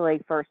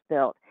actually first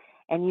built.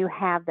 And you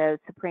have those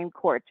Supreme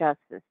Court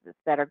justices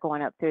that are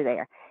going up through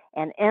there.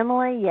 And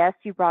Emily, yes,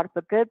 you brought up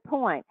a good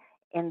point.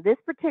 In this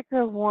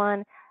particular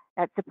one,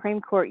 at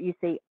Supreme Court, you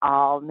see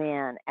all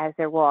men as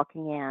they're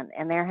walking in,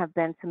 and there have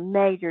been some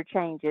major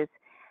changes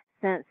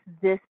since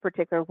this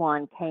particular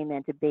one came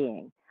into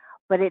being.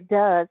 But it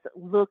does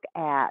look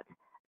at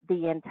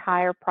the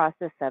entire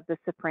process of the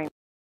Supreme Court.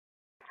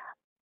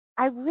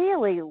 I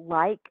really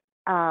like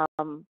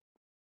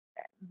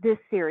this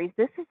series.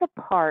 This is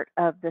a part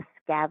of the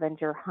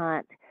scavenger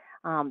hunt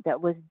that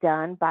was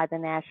done by the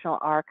National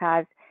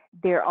Archives.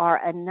 There are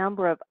a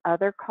number of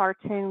other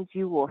cartoons.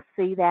 You will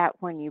see that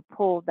when you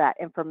pull that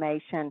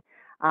information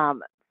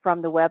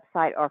from the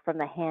website or from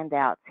the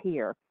handouts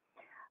here.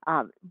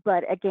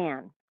 But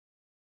again,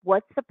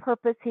 what's the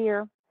purpose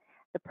here?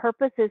 The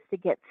purpose is to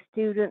get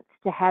students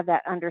to have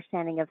that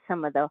understanding of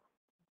some of the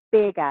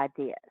big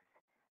ideas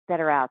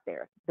that are out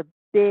there, the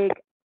big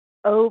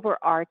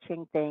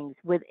overarching things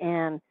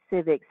within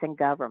civics and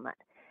government.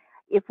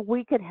 If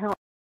we could help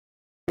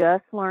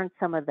just learn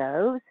some of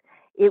those,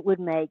 it would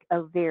make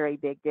a very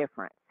big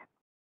difference.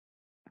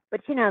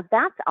 But you know,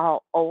 that's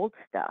all old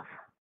stuff.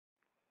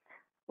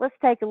 Let's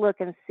take a look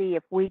and see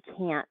if we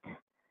can't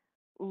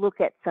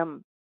look at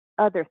some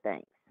other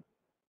things.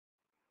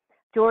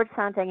 George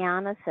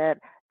Santayana said,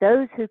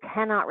 "Those who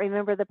cannot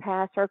remember the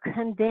past are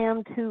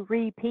condemned to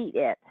repeat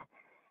it."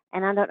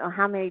 And I don't know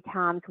how many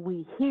times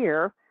we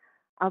hear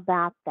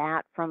about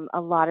that from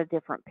a lot of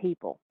different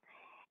people.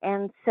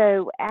 And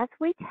so as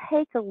we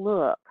take a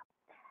look,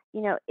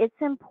 you know,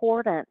 it's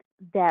important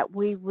that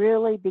we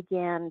really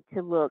begin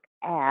to look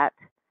at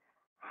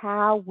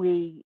how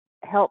we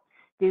help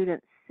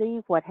students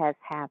see what has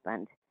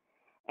happened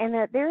and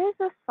that there is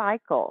a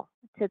cycle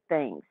to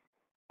things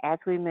as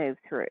we move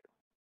through.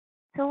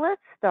 So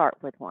let's start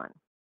with one.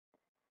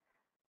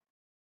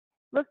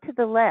 Look to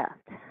the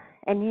left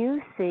and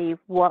you see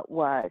what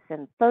was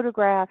in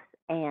photographs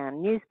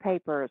and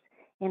newspapers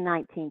in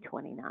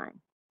 1929,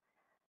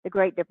 the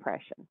Great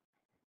Depression,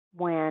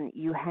 when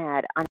you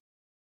had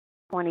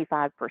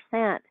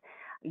 25%,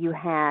 you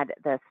had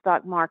the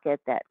stock market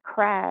that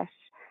crashed,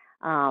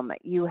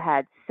 you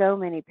had so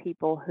many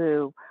people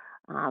who,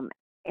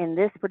 in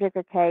this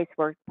particular case,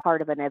 were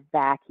part of an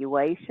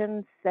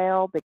evacuation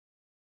cell, but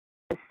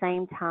at the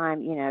same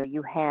time, you know,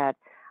 you had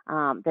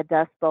the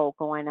Dust Bowl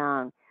going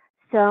on,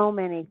 so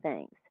many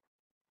things.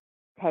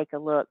 Take a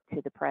look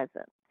to the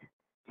present.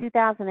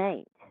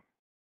 2008,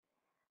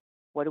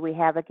 what do we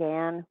have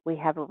again? We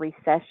have a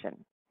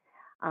recession.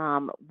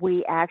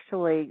 We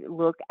actually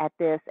look at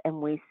this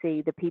and we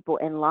see the people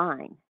in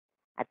line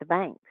at the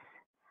banks.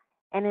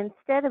 And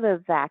instead of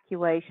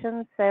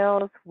evacuation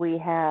sales, we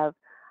have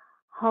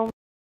home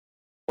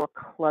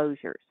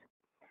foreclosures.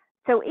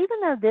 So even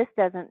though this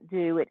doesn't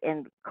do it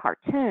in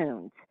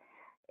cartoons,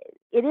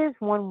 it is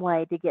one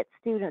way to get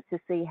students to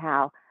see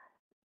how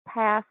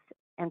past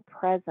and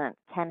present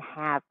can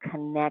have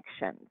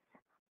connections.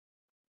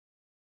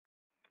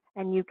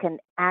 And you can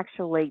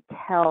actually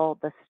tell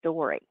the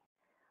story.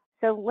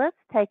 So let's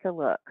take a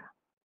look.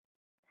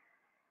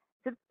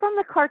 So from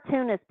the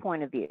cartoonist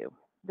point of view,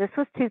 this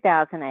was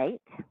 2008.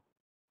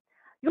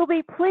 You'll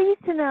be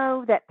pleased to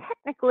know that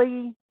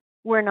technically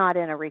we're not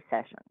in a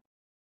recession.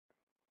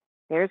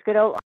 There's good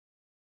old,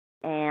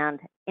 and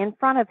in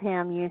front of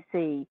him you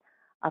see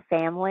a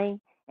family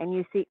and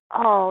you see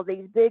all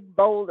these big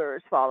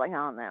boulders falling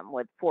on them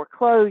with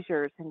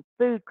foreclosures and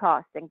food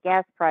costs and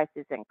gas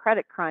prices and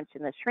credit crunch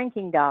and the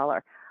shrinking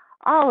dollar,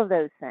 all of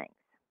those things.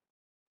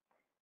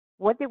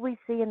 What did we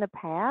see in the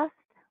past?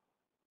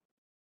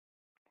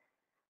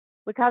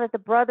 We called it the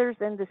Brothers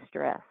in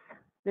Distress.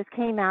 This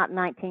came out in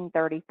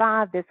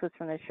 1935. This was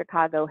from the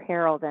Chicago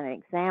Herald and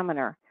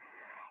Examiner.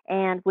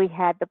 And we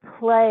had the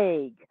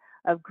plague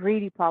of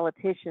greedy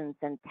politicians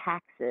and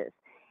taxes.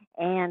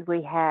 And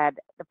we had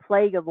the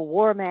plague of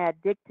war-mad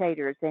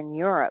dictators in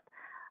Europe.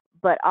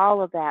 But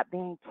all of that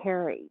being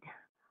carried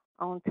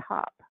on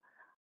top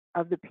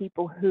of the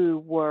people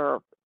who were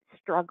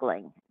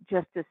struggling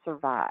just to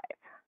survive.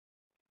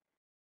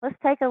 Let's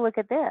take a look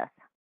at this.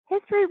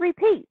 History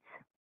repeats.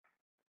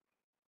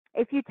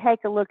 If you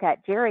take a look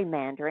at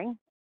gerrymandering,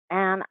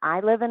 and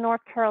I live in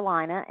North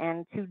Carolina,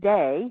 and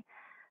today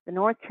the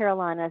North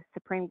Carolina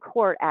Supreme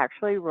Court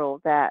actually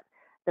ruled that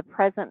the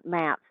present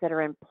maps that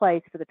are in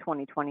place for the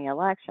 2020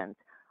 elections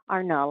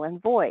are null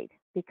and void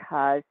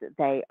because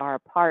they are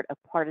part of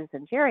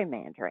partisan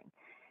gerrymandering.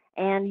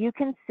 And you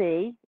can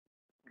see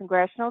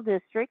Congressional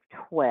District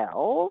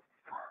 12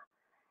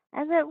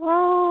 as it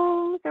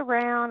rolls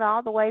around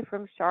all the way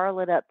from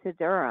Charlotte up to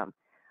Durham.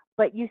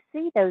 But you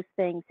see those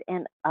things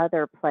in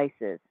other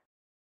places.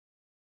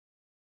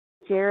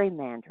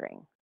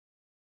 Gerrymandering.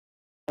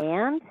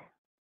 And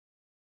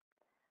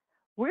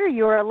we're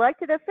your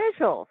elected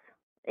officials.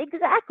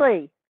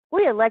 Exactly.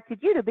 We elected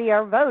you to be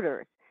our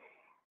voters.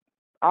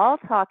 All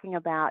talking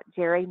about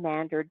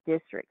gerrymandered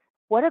districts.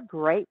 What a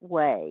great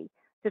way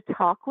to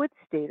talk with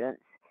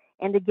students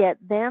and to get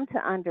them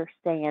to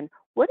understand,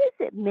 what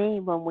does it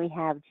mean when we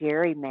have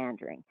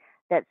gerrymandering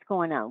that's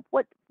going on?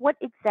 What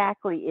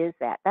exactly is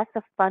that? That's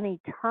a funny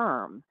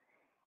term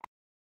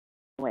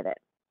with it.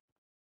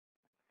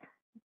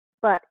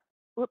 But,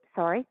 oops,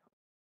 sorry.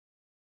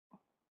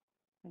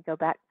 Go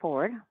back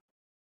forward.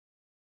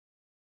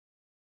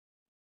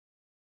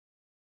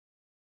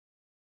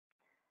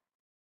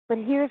 But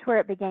here's where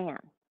it began.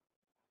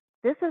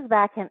 This is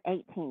back in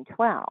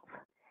 1812,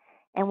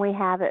 and we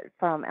have it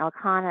from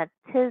Elkanah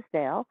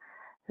Tisdale,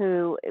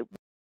 who was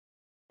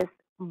this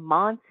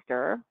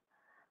monster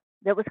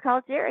that was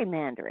called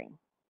gerrymandering.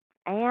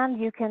 And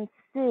you can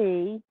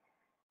see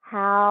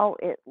how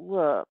it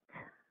looked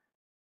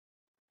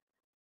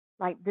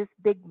like this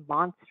big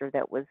monster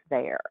that was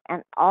there,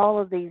 and all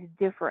of these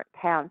different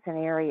towns and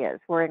areas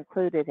were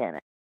included in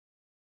it.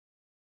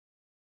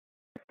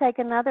 Let's take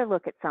another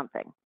look at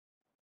something.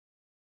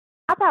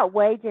 How about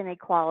wage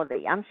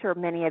inequality? I'm sure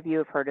many of you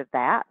have heard of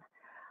that.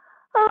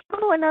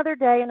 Oh, another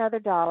day, another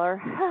dollar.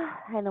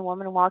 And the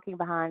woman walking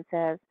behind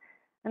says,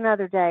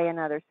 another day,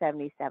 another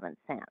 77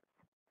 cents.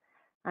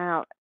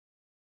 Now,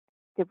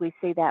 did we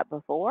see that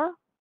before?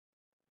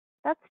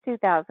 That's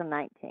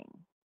 2019.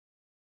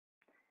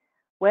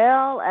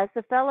 Well, as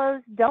the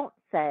fellows don't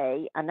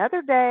say,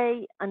 another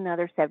day,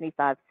 another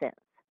 75 cents.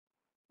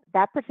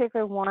 That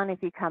particular one,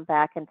 if you come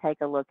back and take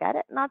a look at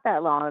it, not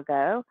that long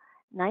ago,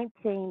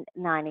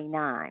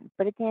 1999.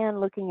 But again,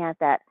 looking at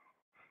that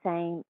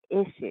same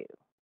issue.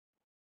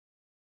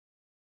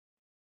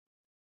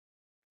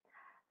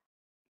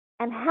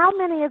 And how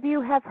many of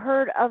you have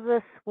heard of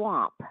the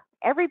swamp?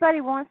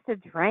 Everybody wants to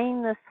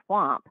drain the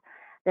swamp,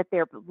 that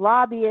they're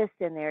lobbyists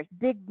and there's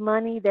big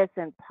money that's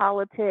in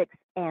politics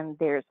and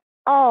there's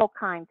all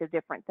kinds of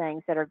different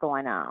things that are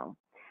going on.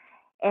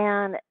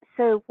 And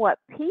so what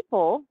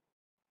people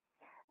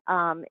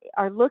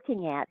are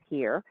looking at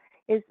here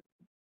is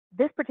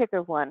this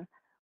particular one.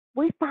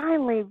 We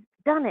finally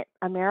done it,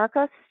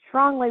 America.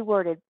 Strongly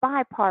worded,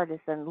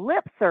 bipartisan,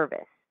 lip service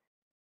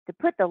to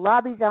put the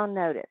lobbies on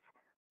notice.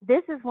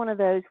 This is one of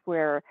those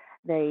where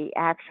the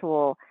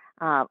actual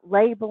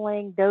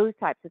labeling, those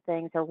types of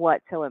things are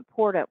what's so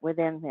important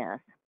within this.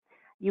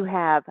 You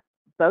have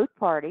both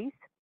parties,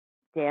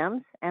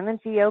 Dems and the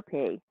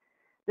GOP,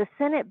 the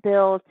Senate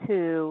bill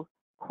to,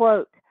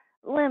 quote,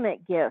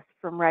 limit gifts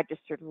from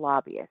registered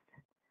lobbyists.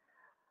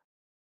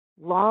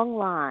 Long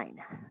line,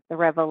 the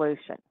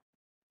revolution.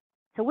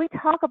 So we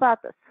talk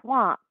about the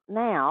swamp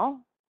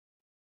now,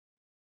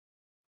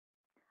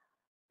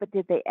 but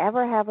did they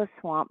ever have a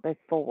swamp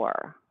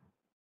before?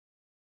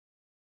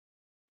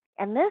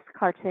 And this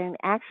cartoon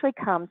actually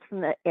comes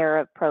from the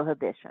era of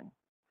Prohibition.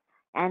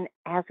 And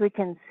as we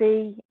can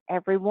see,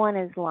 everyone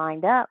is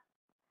lined up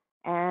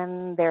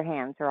and their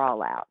hands are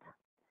all out.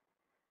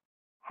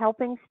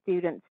 Helping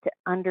students to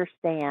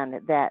understand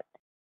that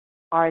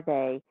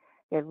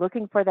they're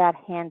looking for that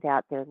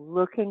handout, they're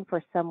looking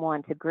for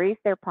someone to grease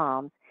their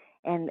palms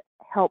and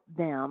help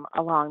them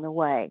along the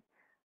way.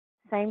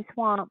 Same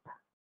swamp,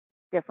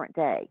 different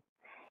day.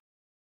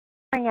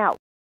 Bring out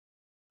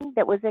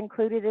that was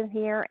included in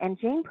here, and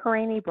Jean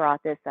Perini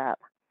brought this up.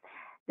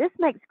 This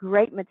makes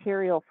great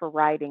material for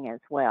writing as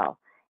well.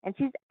 And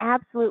she's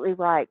absolutely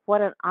right.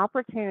 What an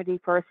opportunity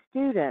for a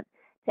student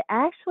to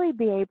actually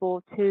be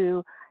able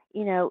to,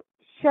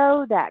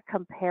 show that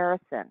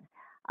comparison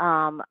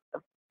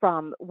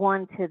from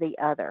one to the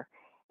other.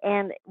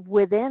 And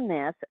within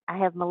this, I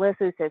have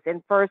Melissa who says,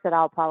 infers that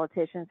all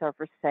politicians are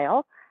for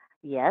sale.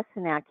 Yes,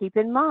 now keep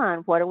in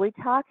mind, what are we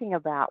talking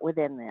about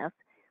within this?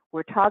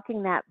 We're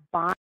talking that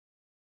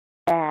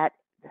that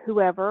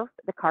whoever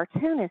the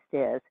cartoonist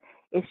is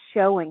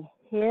showing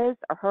his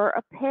or her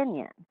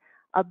opinion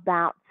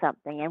about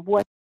something and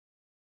what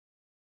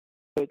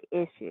big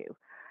issue.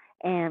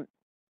 And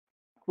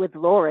with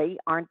Lori,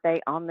 aren't they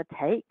on the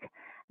take?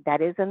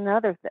 That is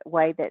another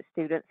way that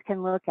students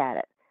can look at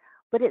it.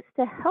 But it's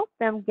to help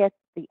them get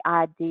the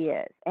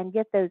ideas and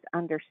get those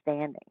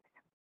understandings.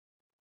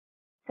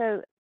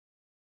 So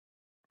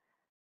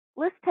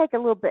let's take a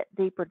little bit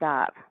deeper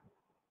dive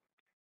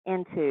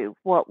into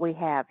what we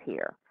have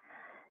here.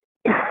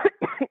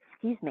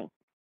 Excuse me.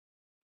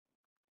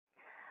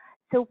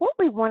 So what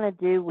we want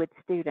to do with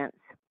students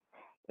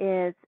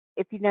is,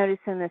 if you notice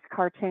in this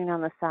cartoon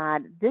on the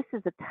side, this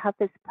is the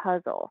toughest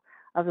puzzle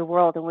of the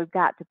world, and we've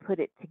got to put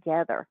it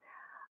together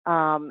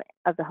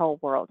of the whole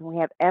world. And we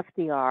have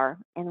FDR,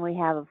 and we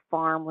have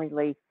farm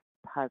relief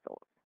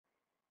puzzles.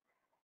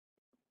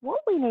 What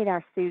we need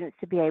our students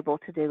to be able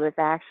to do is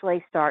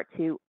actually start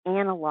to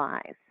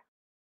analyze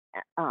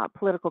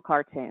political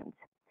cartoons.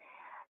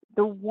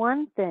 The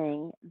one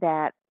thing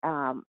that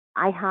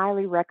I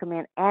highly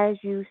recommend as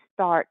you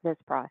start this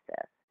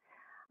process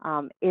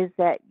is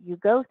that you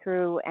go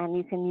through and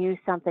you can use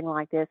something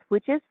like this,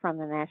 which is from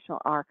the National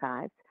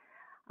Archives,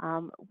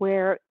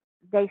 where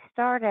they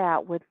start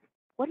out with,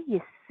 what do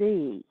you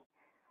see?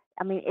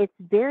 I mean, it's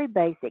very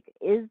basic.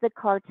 Is the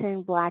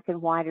cartoon black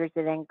and white, or is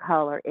it in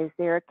color? Is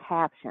there a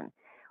caption?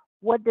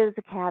 What does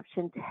the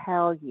caption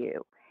tell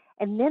you?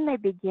 And then they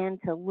begin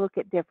to look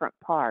at different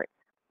parts.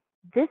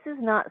 This is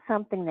not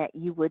something that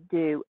you would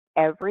do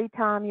every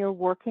time you're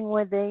working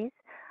with these,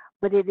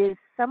 but it is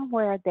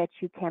somewhere that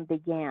you can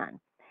begin.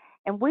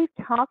 And we've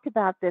talked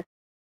about this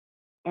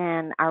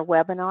in our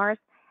webinars,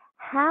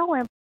 how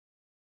important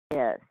it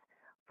is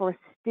for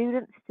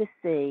students to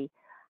see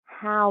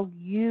how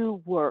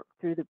you work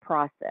through the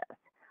process,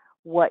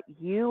 what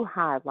you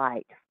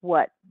highlight,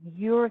 what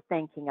you're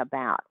thinking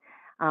about.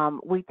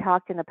 We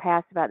talked in the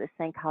past about this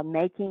thing called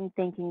making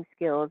thinking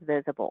skills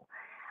visible.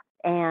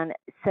 And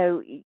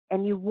so,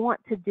 and you want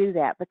to do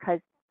that because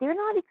they're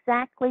not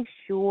exactly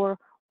sure,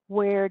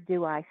 where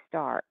do I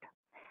start?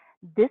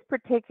 This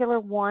particular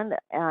one,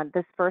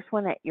 this first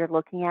one that you're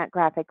looking at,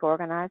 Graphic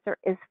Organizer,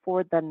 is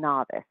for the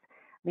novice,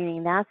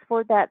 meaning that's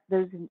for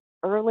those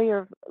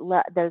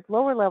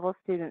lower level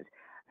students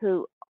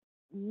who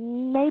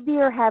maybe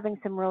are having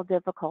some real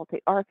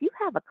difficulty. Or if you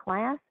have a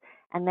class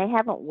and they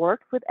haven't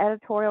worked with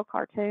editorial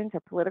cartoons or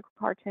political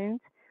cartoons,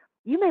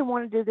 you may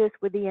want to do this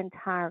with the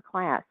entire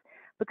class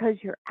because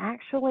you're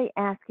actually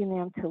asking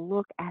them to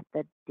look at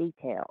the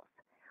details,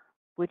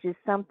 which is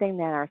something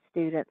that our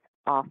students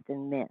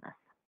often miss.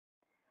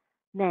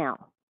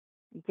 Now,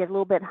 you get a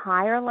little bit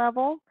higher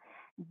level,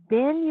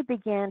 then you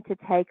begin to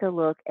take a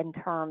look in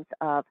terms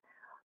of,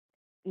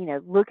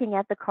 looking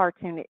at the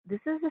cartoon. This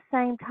is the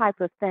same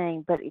type of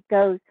thing, but it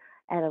goes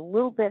at a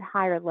little bit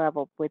higher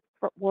level with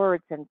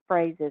words and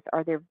phrases.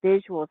 Are there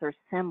visuals or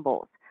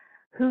symbols?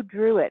 Who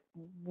drew it?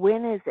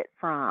 When is it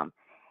from?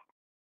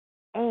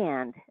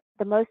 And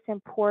the most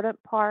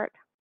important part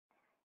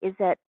is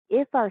that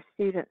if our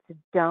students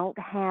don't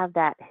have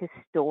that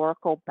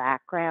historical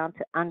background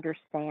to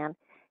understand,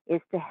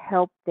 is to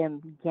help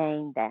them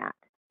gain that.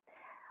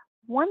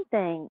 One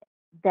thing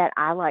that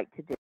I like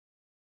to do is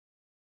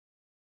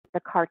the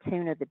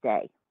cartoon of the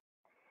day.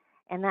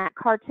 And that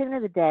cartoon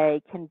of the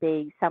day can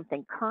be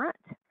something current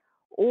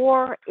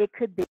or it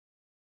could be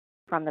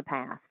from the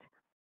past.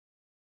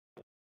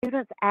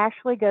 Students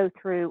actually go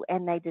through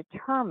and they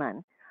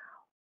determine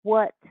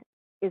what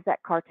is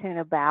that cartoon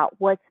about,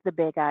 what's the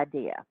big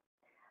idea.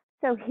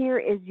 So here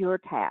is your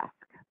task.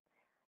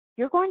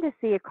 You're going to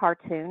see a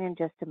cartoon in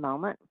just a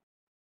moment.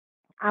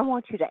 I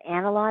want you to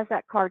analyze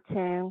that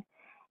cartoon,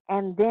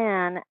 and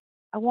then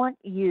I want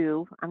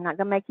you, I'm not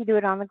going to make you do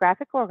it on the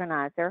graphic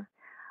organizer,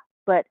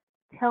 but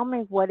tell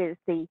me what is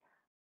the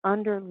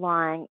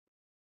underlying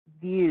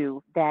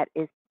view that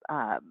is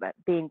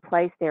being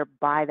placed there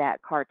by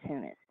that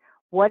cartoonist.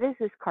 What is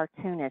this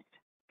cartoonist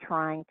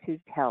trying to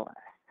tell us?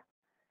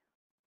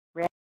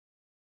 Red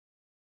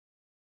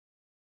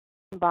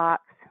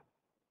box.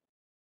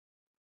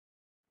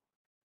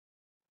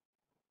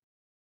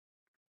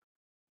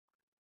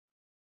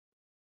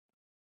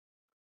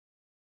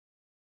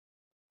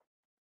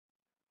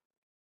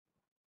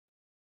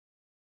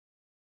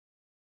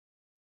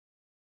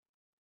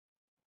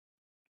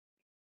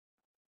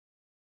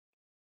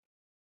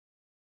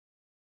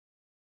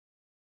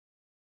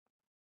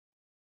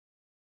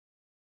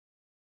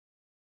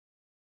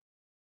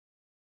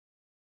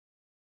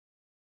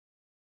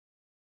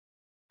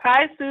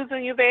 Hi,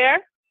 Susan, you there?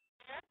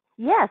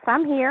 Yes,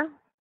 I'm here.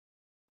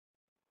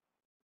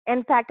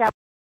 In fact, I'll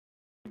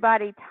give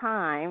everybody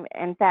time.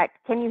 In fact,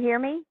 can you hear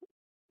me,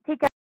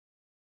 Tika?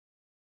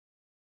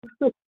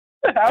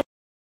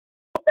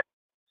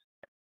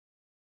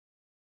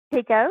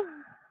 Tico?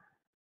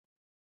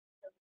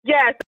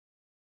 Yes.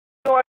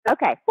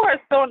 Okay. Of course,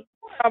 so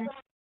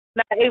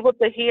not able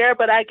to hear,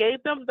 but I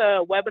gave them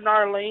the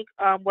webinar link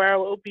where it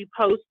will be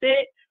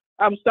posted.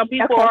 Some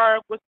people are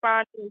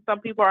responding,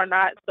 some people are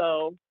not.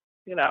 So,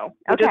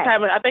 we're just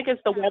having, I think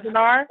it's the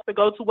webinar, the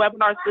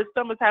GoToWebinar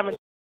system is having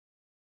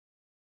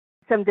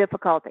some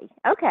difficulty.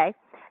 Okay.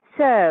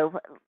 So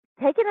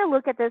taking a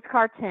look at this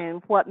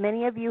cartoon, what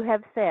many of you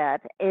have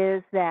said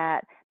is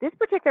that this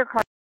particular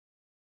cartoon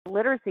is a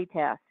literacy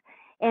test,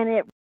 and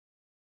it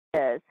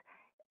is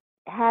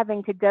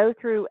having to go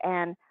through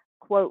and,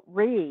 quote,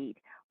 read,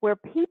 where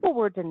people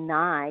were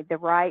denied the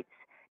rights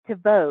to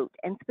vote.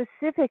 And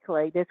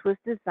specifically, this was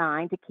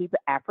designed to keep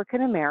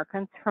African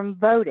Americans from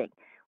voting,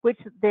 which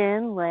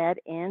then led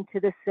into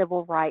the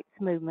civil rights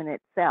movement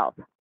itself.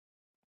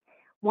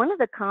 One of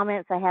the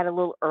comments I had a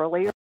little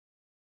earlier,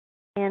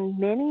 in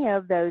many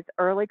of those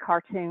early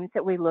cartoons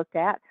that we looked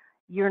at,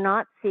 you're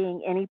not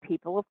seeing any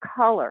people of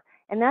color.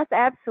 And that's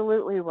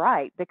absolutely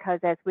right, because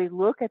as we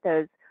look at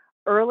those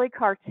early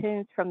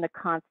cartoons from the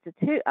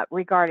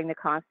regarding the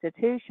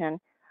Constitution,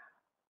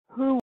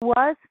 who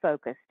was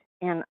focused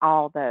in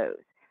all those?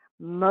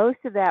 Most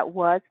of that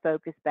was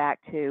focused back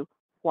to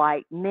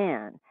white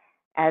men,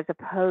 as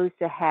opposed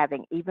to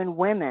having even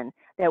women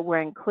that were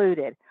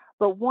included.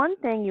 But one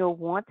thing you'll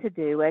want to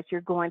do as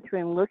you're going through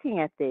and looking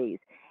at these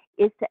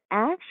is to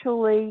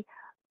actually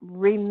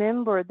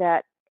remember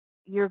that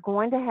you're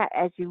going to have,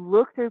 as you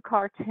look through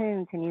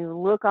cartoons and you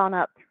look on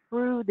up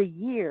through the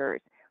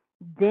years,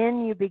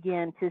 then you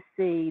begin to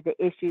see the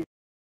issues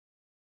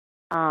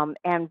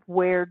and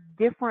where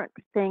different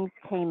things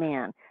came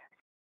in. A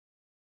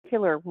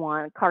particular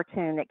one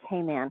cartoon that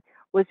came in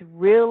was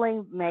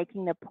really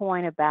making the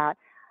point about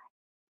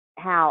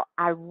how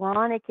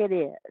ironic it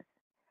is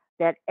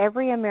that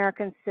every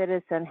American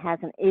citizen has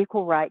an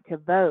equal right to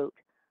vote,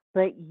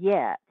 but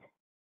yet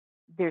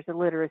there's a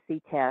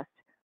literacy test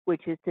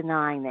which is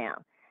denying them.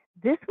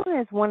 This one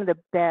is one of the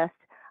best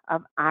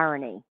of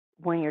irony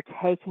when you're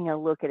taking a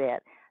look at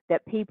it,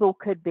 that people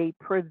could be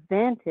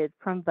prevented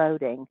from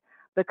voting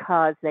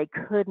because they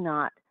could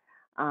not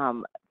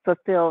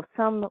fulfill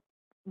some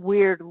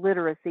weird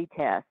literacy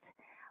test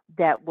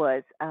that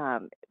was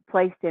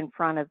placed in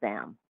front of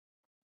them.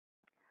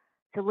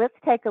 So let's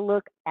take a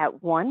look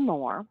at one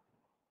more.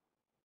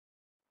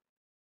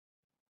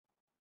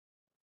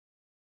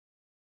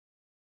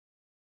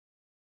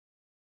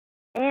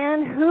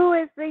 And who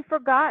is the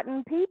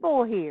forgotten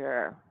people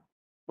here?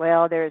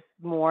 Well, there's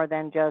more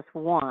than just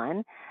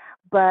one,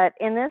 but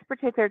in this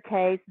particular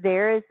case,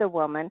 there is a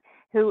woman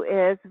who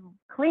is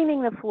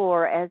cleaning the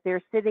floor as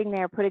they're sitting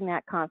there putting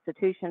that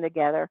Constitution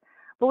together.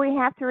 But we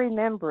have to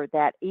remember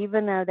that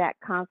even though that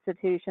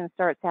Constitution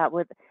starts out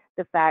with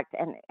the fact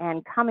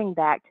and coming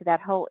back to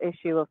that whole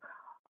issue of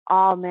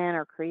all men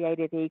are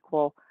created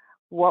equal,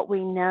 what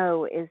we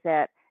know is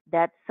that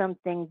that's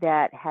something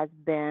that has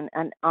been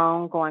an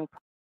ongoing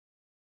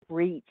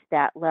reach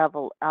that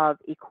level of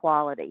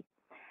equality.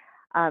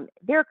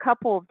 There are a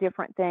couple of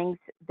different things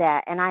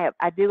that, and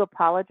I do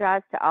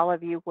apologize to all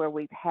of you where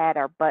we've had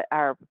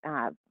our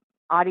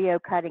audio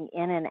cutting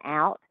in and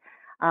out,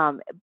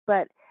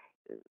 but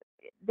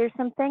there's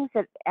some things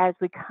that as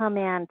we come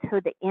in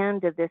to the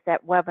end of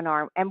that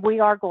webinar, and we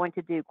are going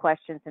to do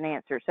questions and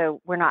answers, so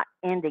we're not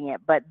ending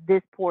it, but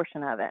this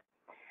portion of it,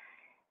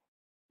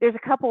 there's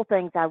a couple of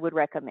things I would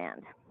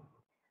recommend.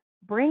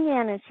 Bring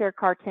in and share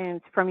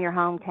cartoons from your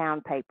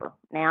hometown paper.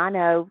 Now, I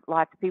know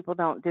lots of people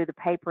don't do the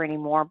paper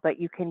anymore,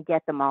 but you can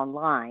get them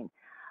online.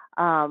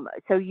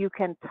 So you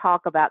can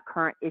talk about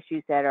current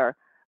issues that are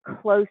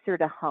closer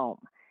to home.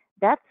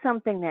 That's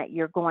something that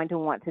you're going to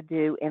want to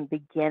do in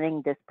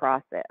beginning this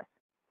process.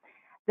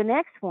 The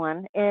next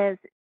one is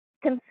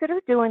consider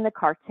doing the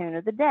cartoon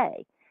of the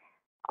day.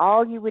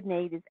 All you would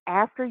need is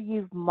after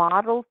you've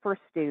modeled for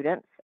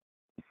students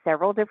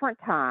several different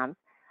times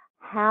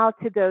how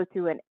to go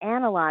through and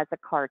analyze a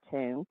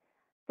cartoon,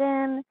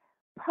 then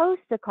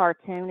post a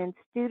cartoon, and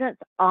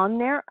students on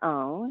their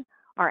own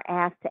are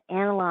asked to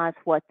analyze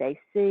what they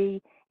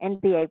see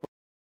and be able.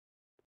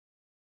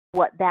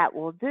 What that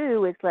will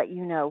do is let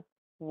you know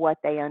what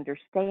they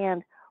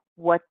understand,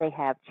 what they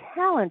have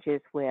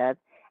challenges with,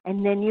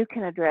 and then you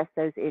can address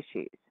those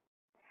issues.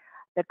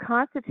 The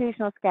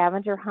Constitutional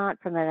Scavenger Hunt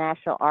from the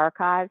National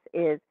Archives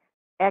is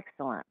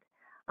excellent.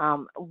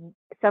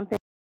 Something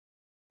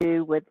to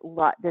do with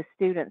the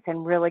students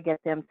and really get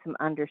them some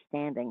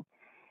understanding.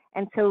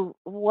 And so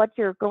what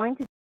you're going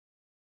to do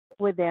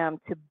with them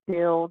to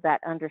build that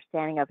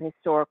understanding of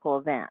historical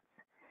events.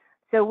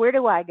 So where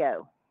do I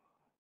go?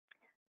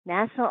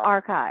 National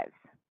Archives,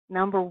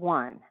 number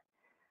 1.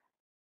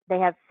 They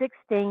have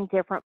 16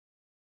 different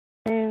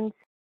cartoons,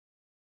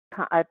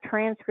 a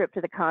transcript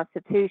of the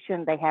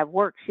Constitution. They have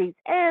worksheets,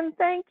 and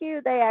thank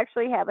you, they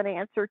actually have an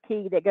answer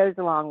key that goes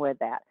along with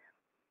that.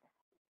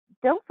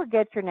 Don't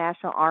forget your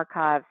National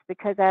Archives,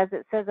 because as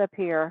it says up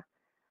here,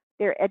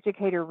 they're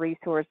educator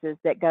resources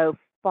that go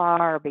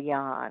far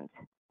beyond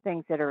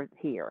things that are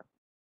here.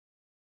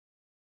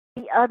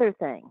 The other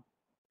thing,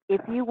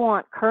 if you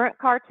want current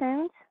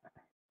cartoons,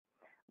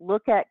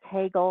 look at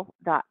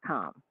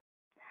Kagel.com.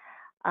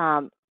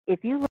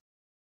 If you look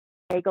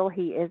at Kagel,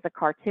 he is a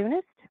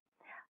cartoonist.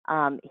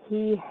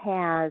 He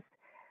has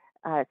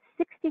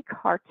 60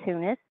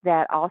 cartoonists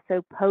that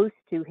also post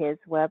to his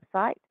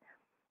website.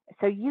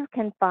 So you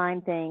can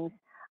find things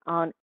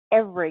on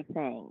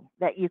everything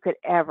that you could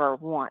ever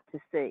want to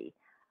see.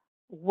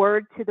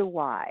 Word to the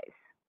wise.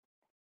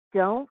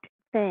 Don't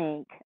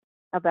think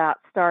about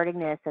starting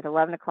this at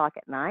 11 o'clock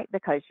at night,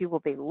 because you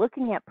will be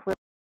looking at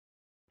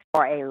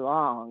for a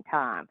long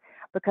time,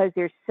 because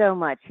there's so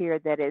much here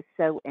that is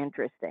so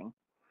interesting.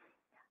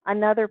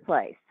 Another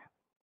place,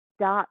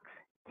 Docs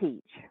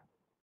Teach.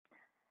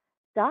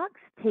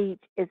 Docs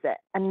Teach is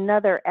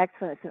another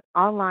excellent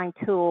online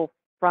tool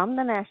from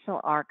the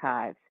National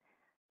Archives.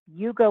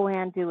 You go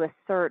in, do a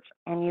search,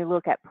 and you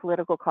look at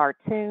political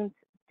cartoons,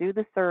 do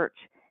the search,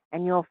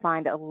 and you'll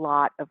find a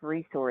lot of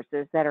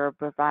resources that are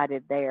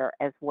provided there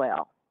as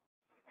well.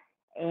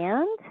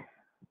 And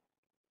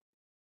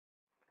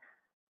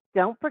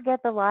don't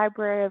forget the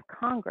Library of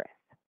Congress.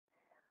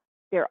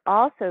 There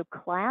are also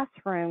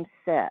classroom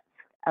sets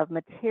of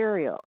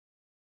material.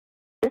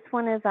 This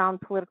one is on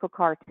political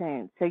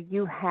cartoons, so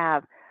you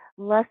have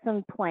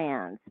lesson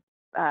plans.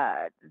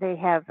 They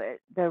have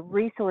the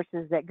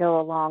resources that go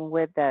along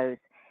with those.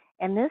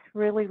 And this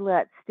really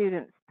lets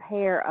students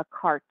pair a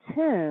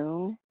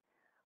cartoon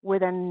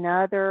with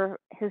another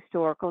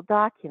historical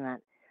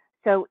document.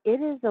 So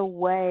it is a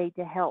way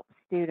to help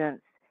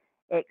students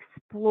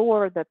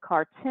explore the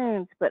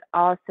cartoons, but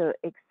also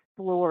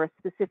explore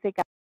specific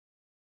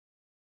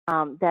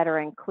that are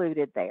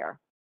included there.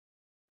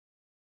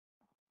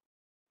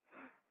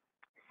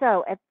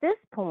 So at this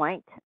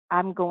point,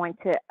 I'm going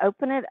to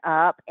open it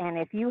up, and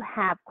if you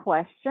have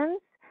questions,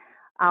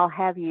 I'll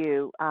have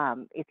you,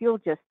 if you'll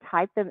just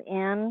type them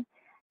in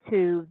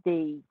to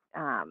the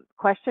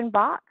question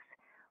box,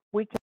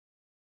 we can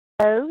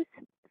those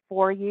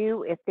for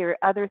you. If there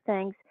are other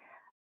things,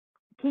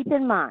 keep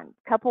in mind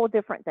a couple of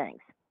different things.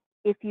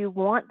 If you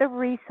want the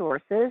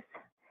resources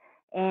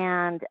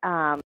And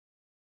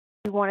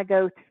you want to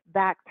go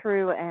back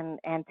through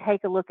and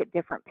take a look at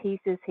different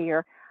pieces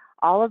here.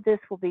 All of this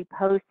will be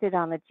posted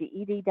on the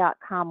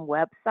GED.com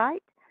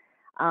website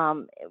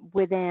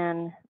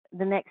within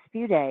the next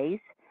few days.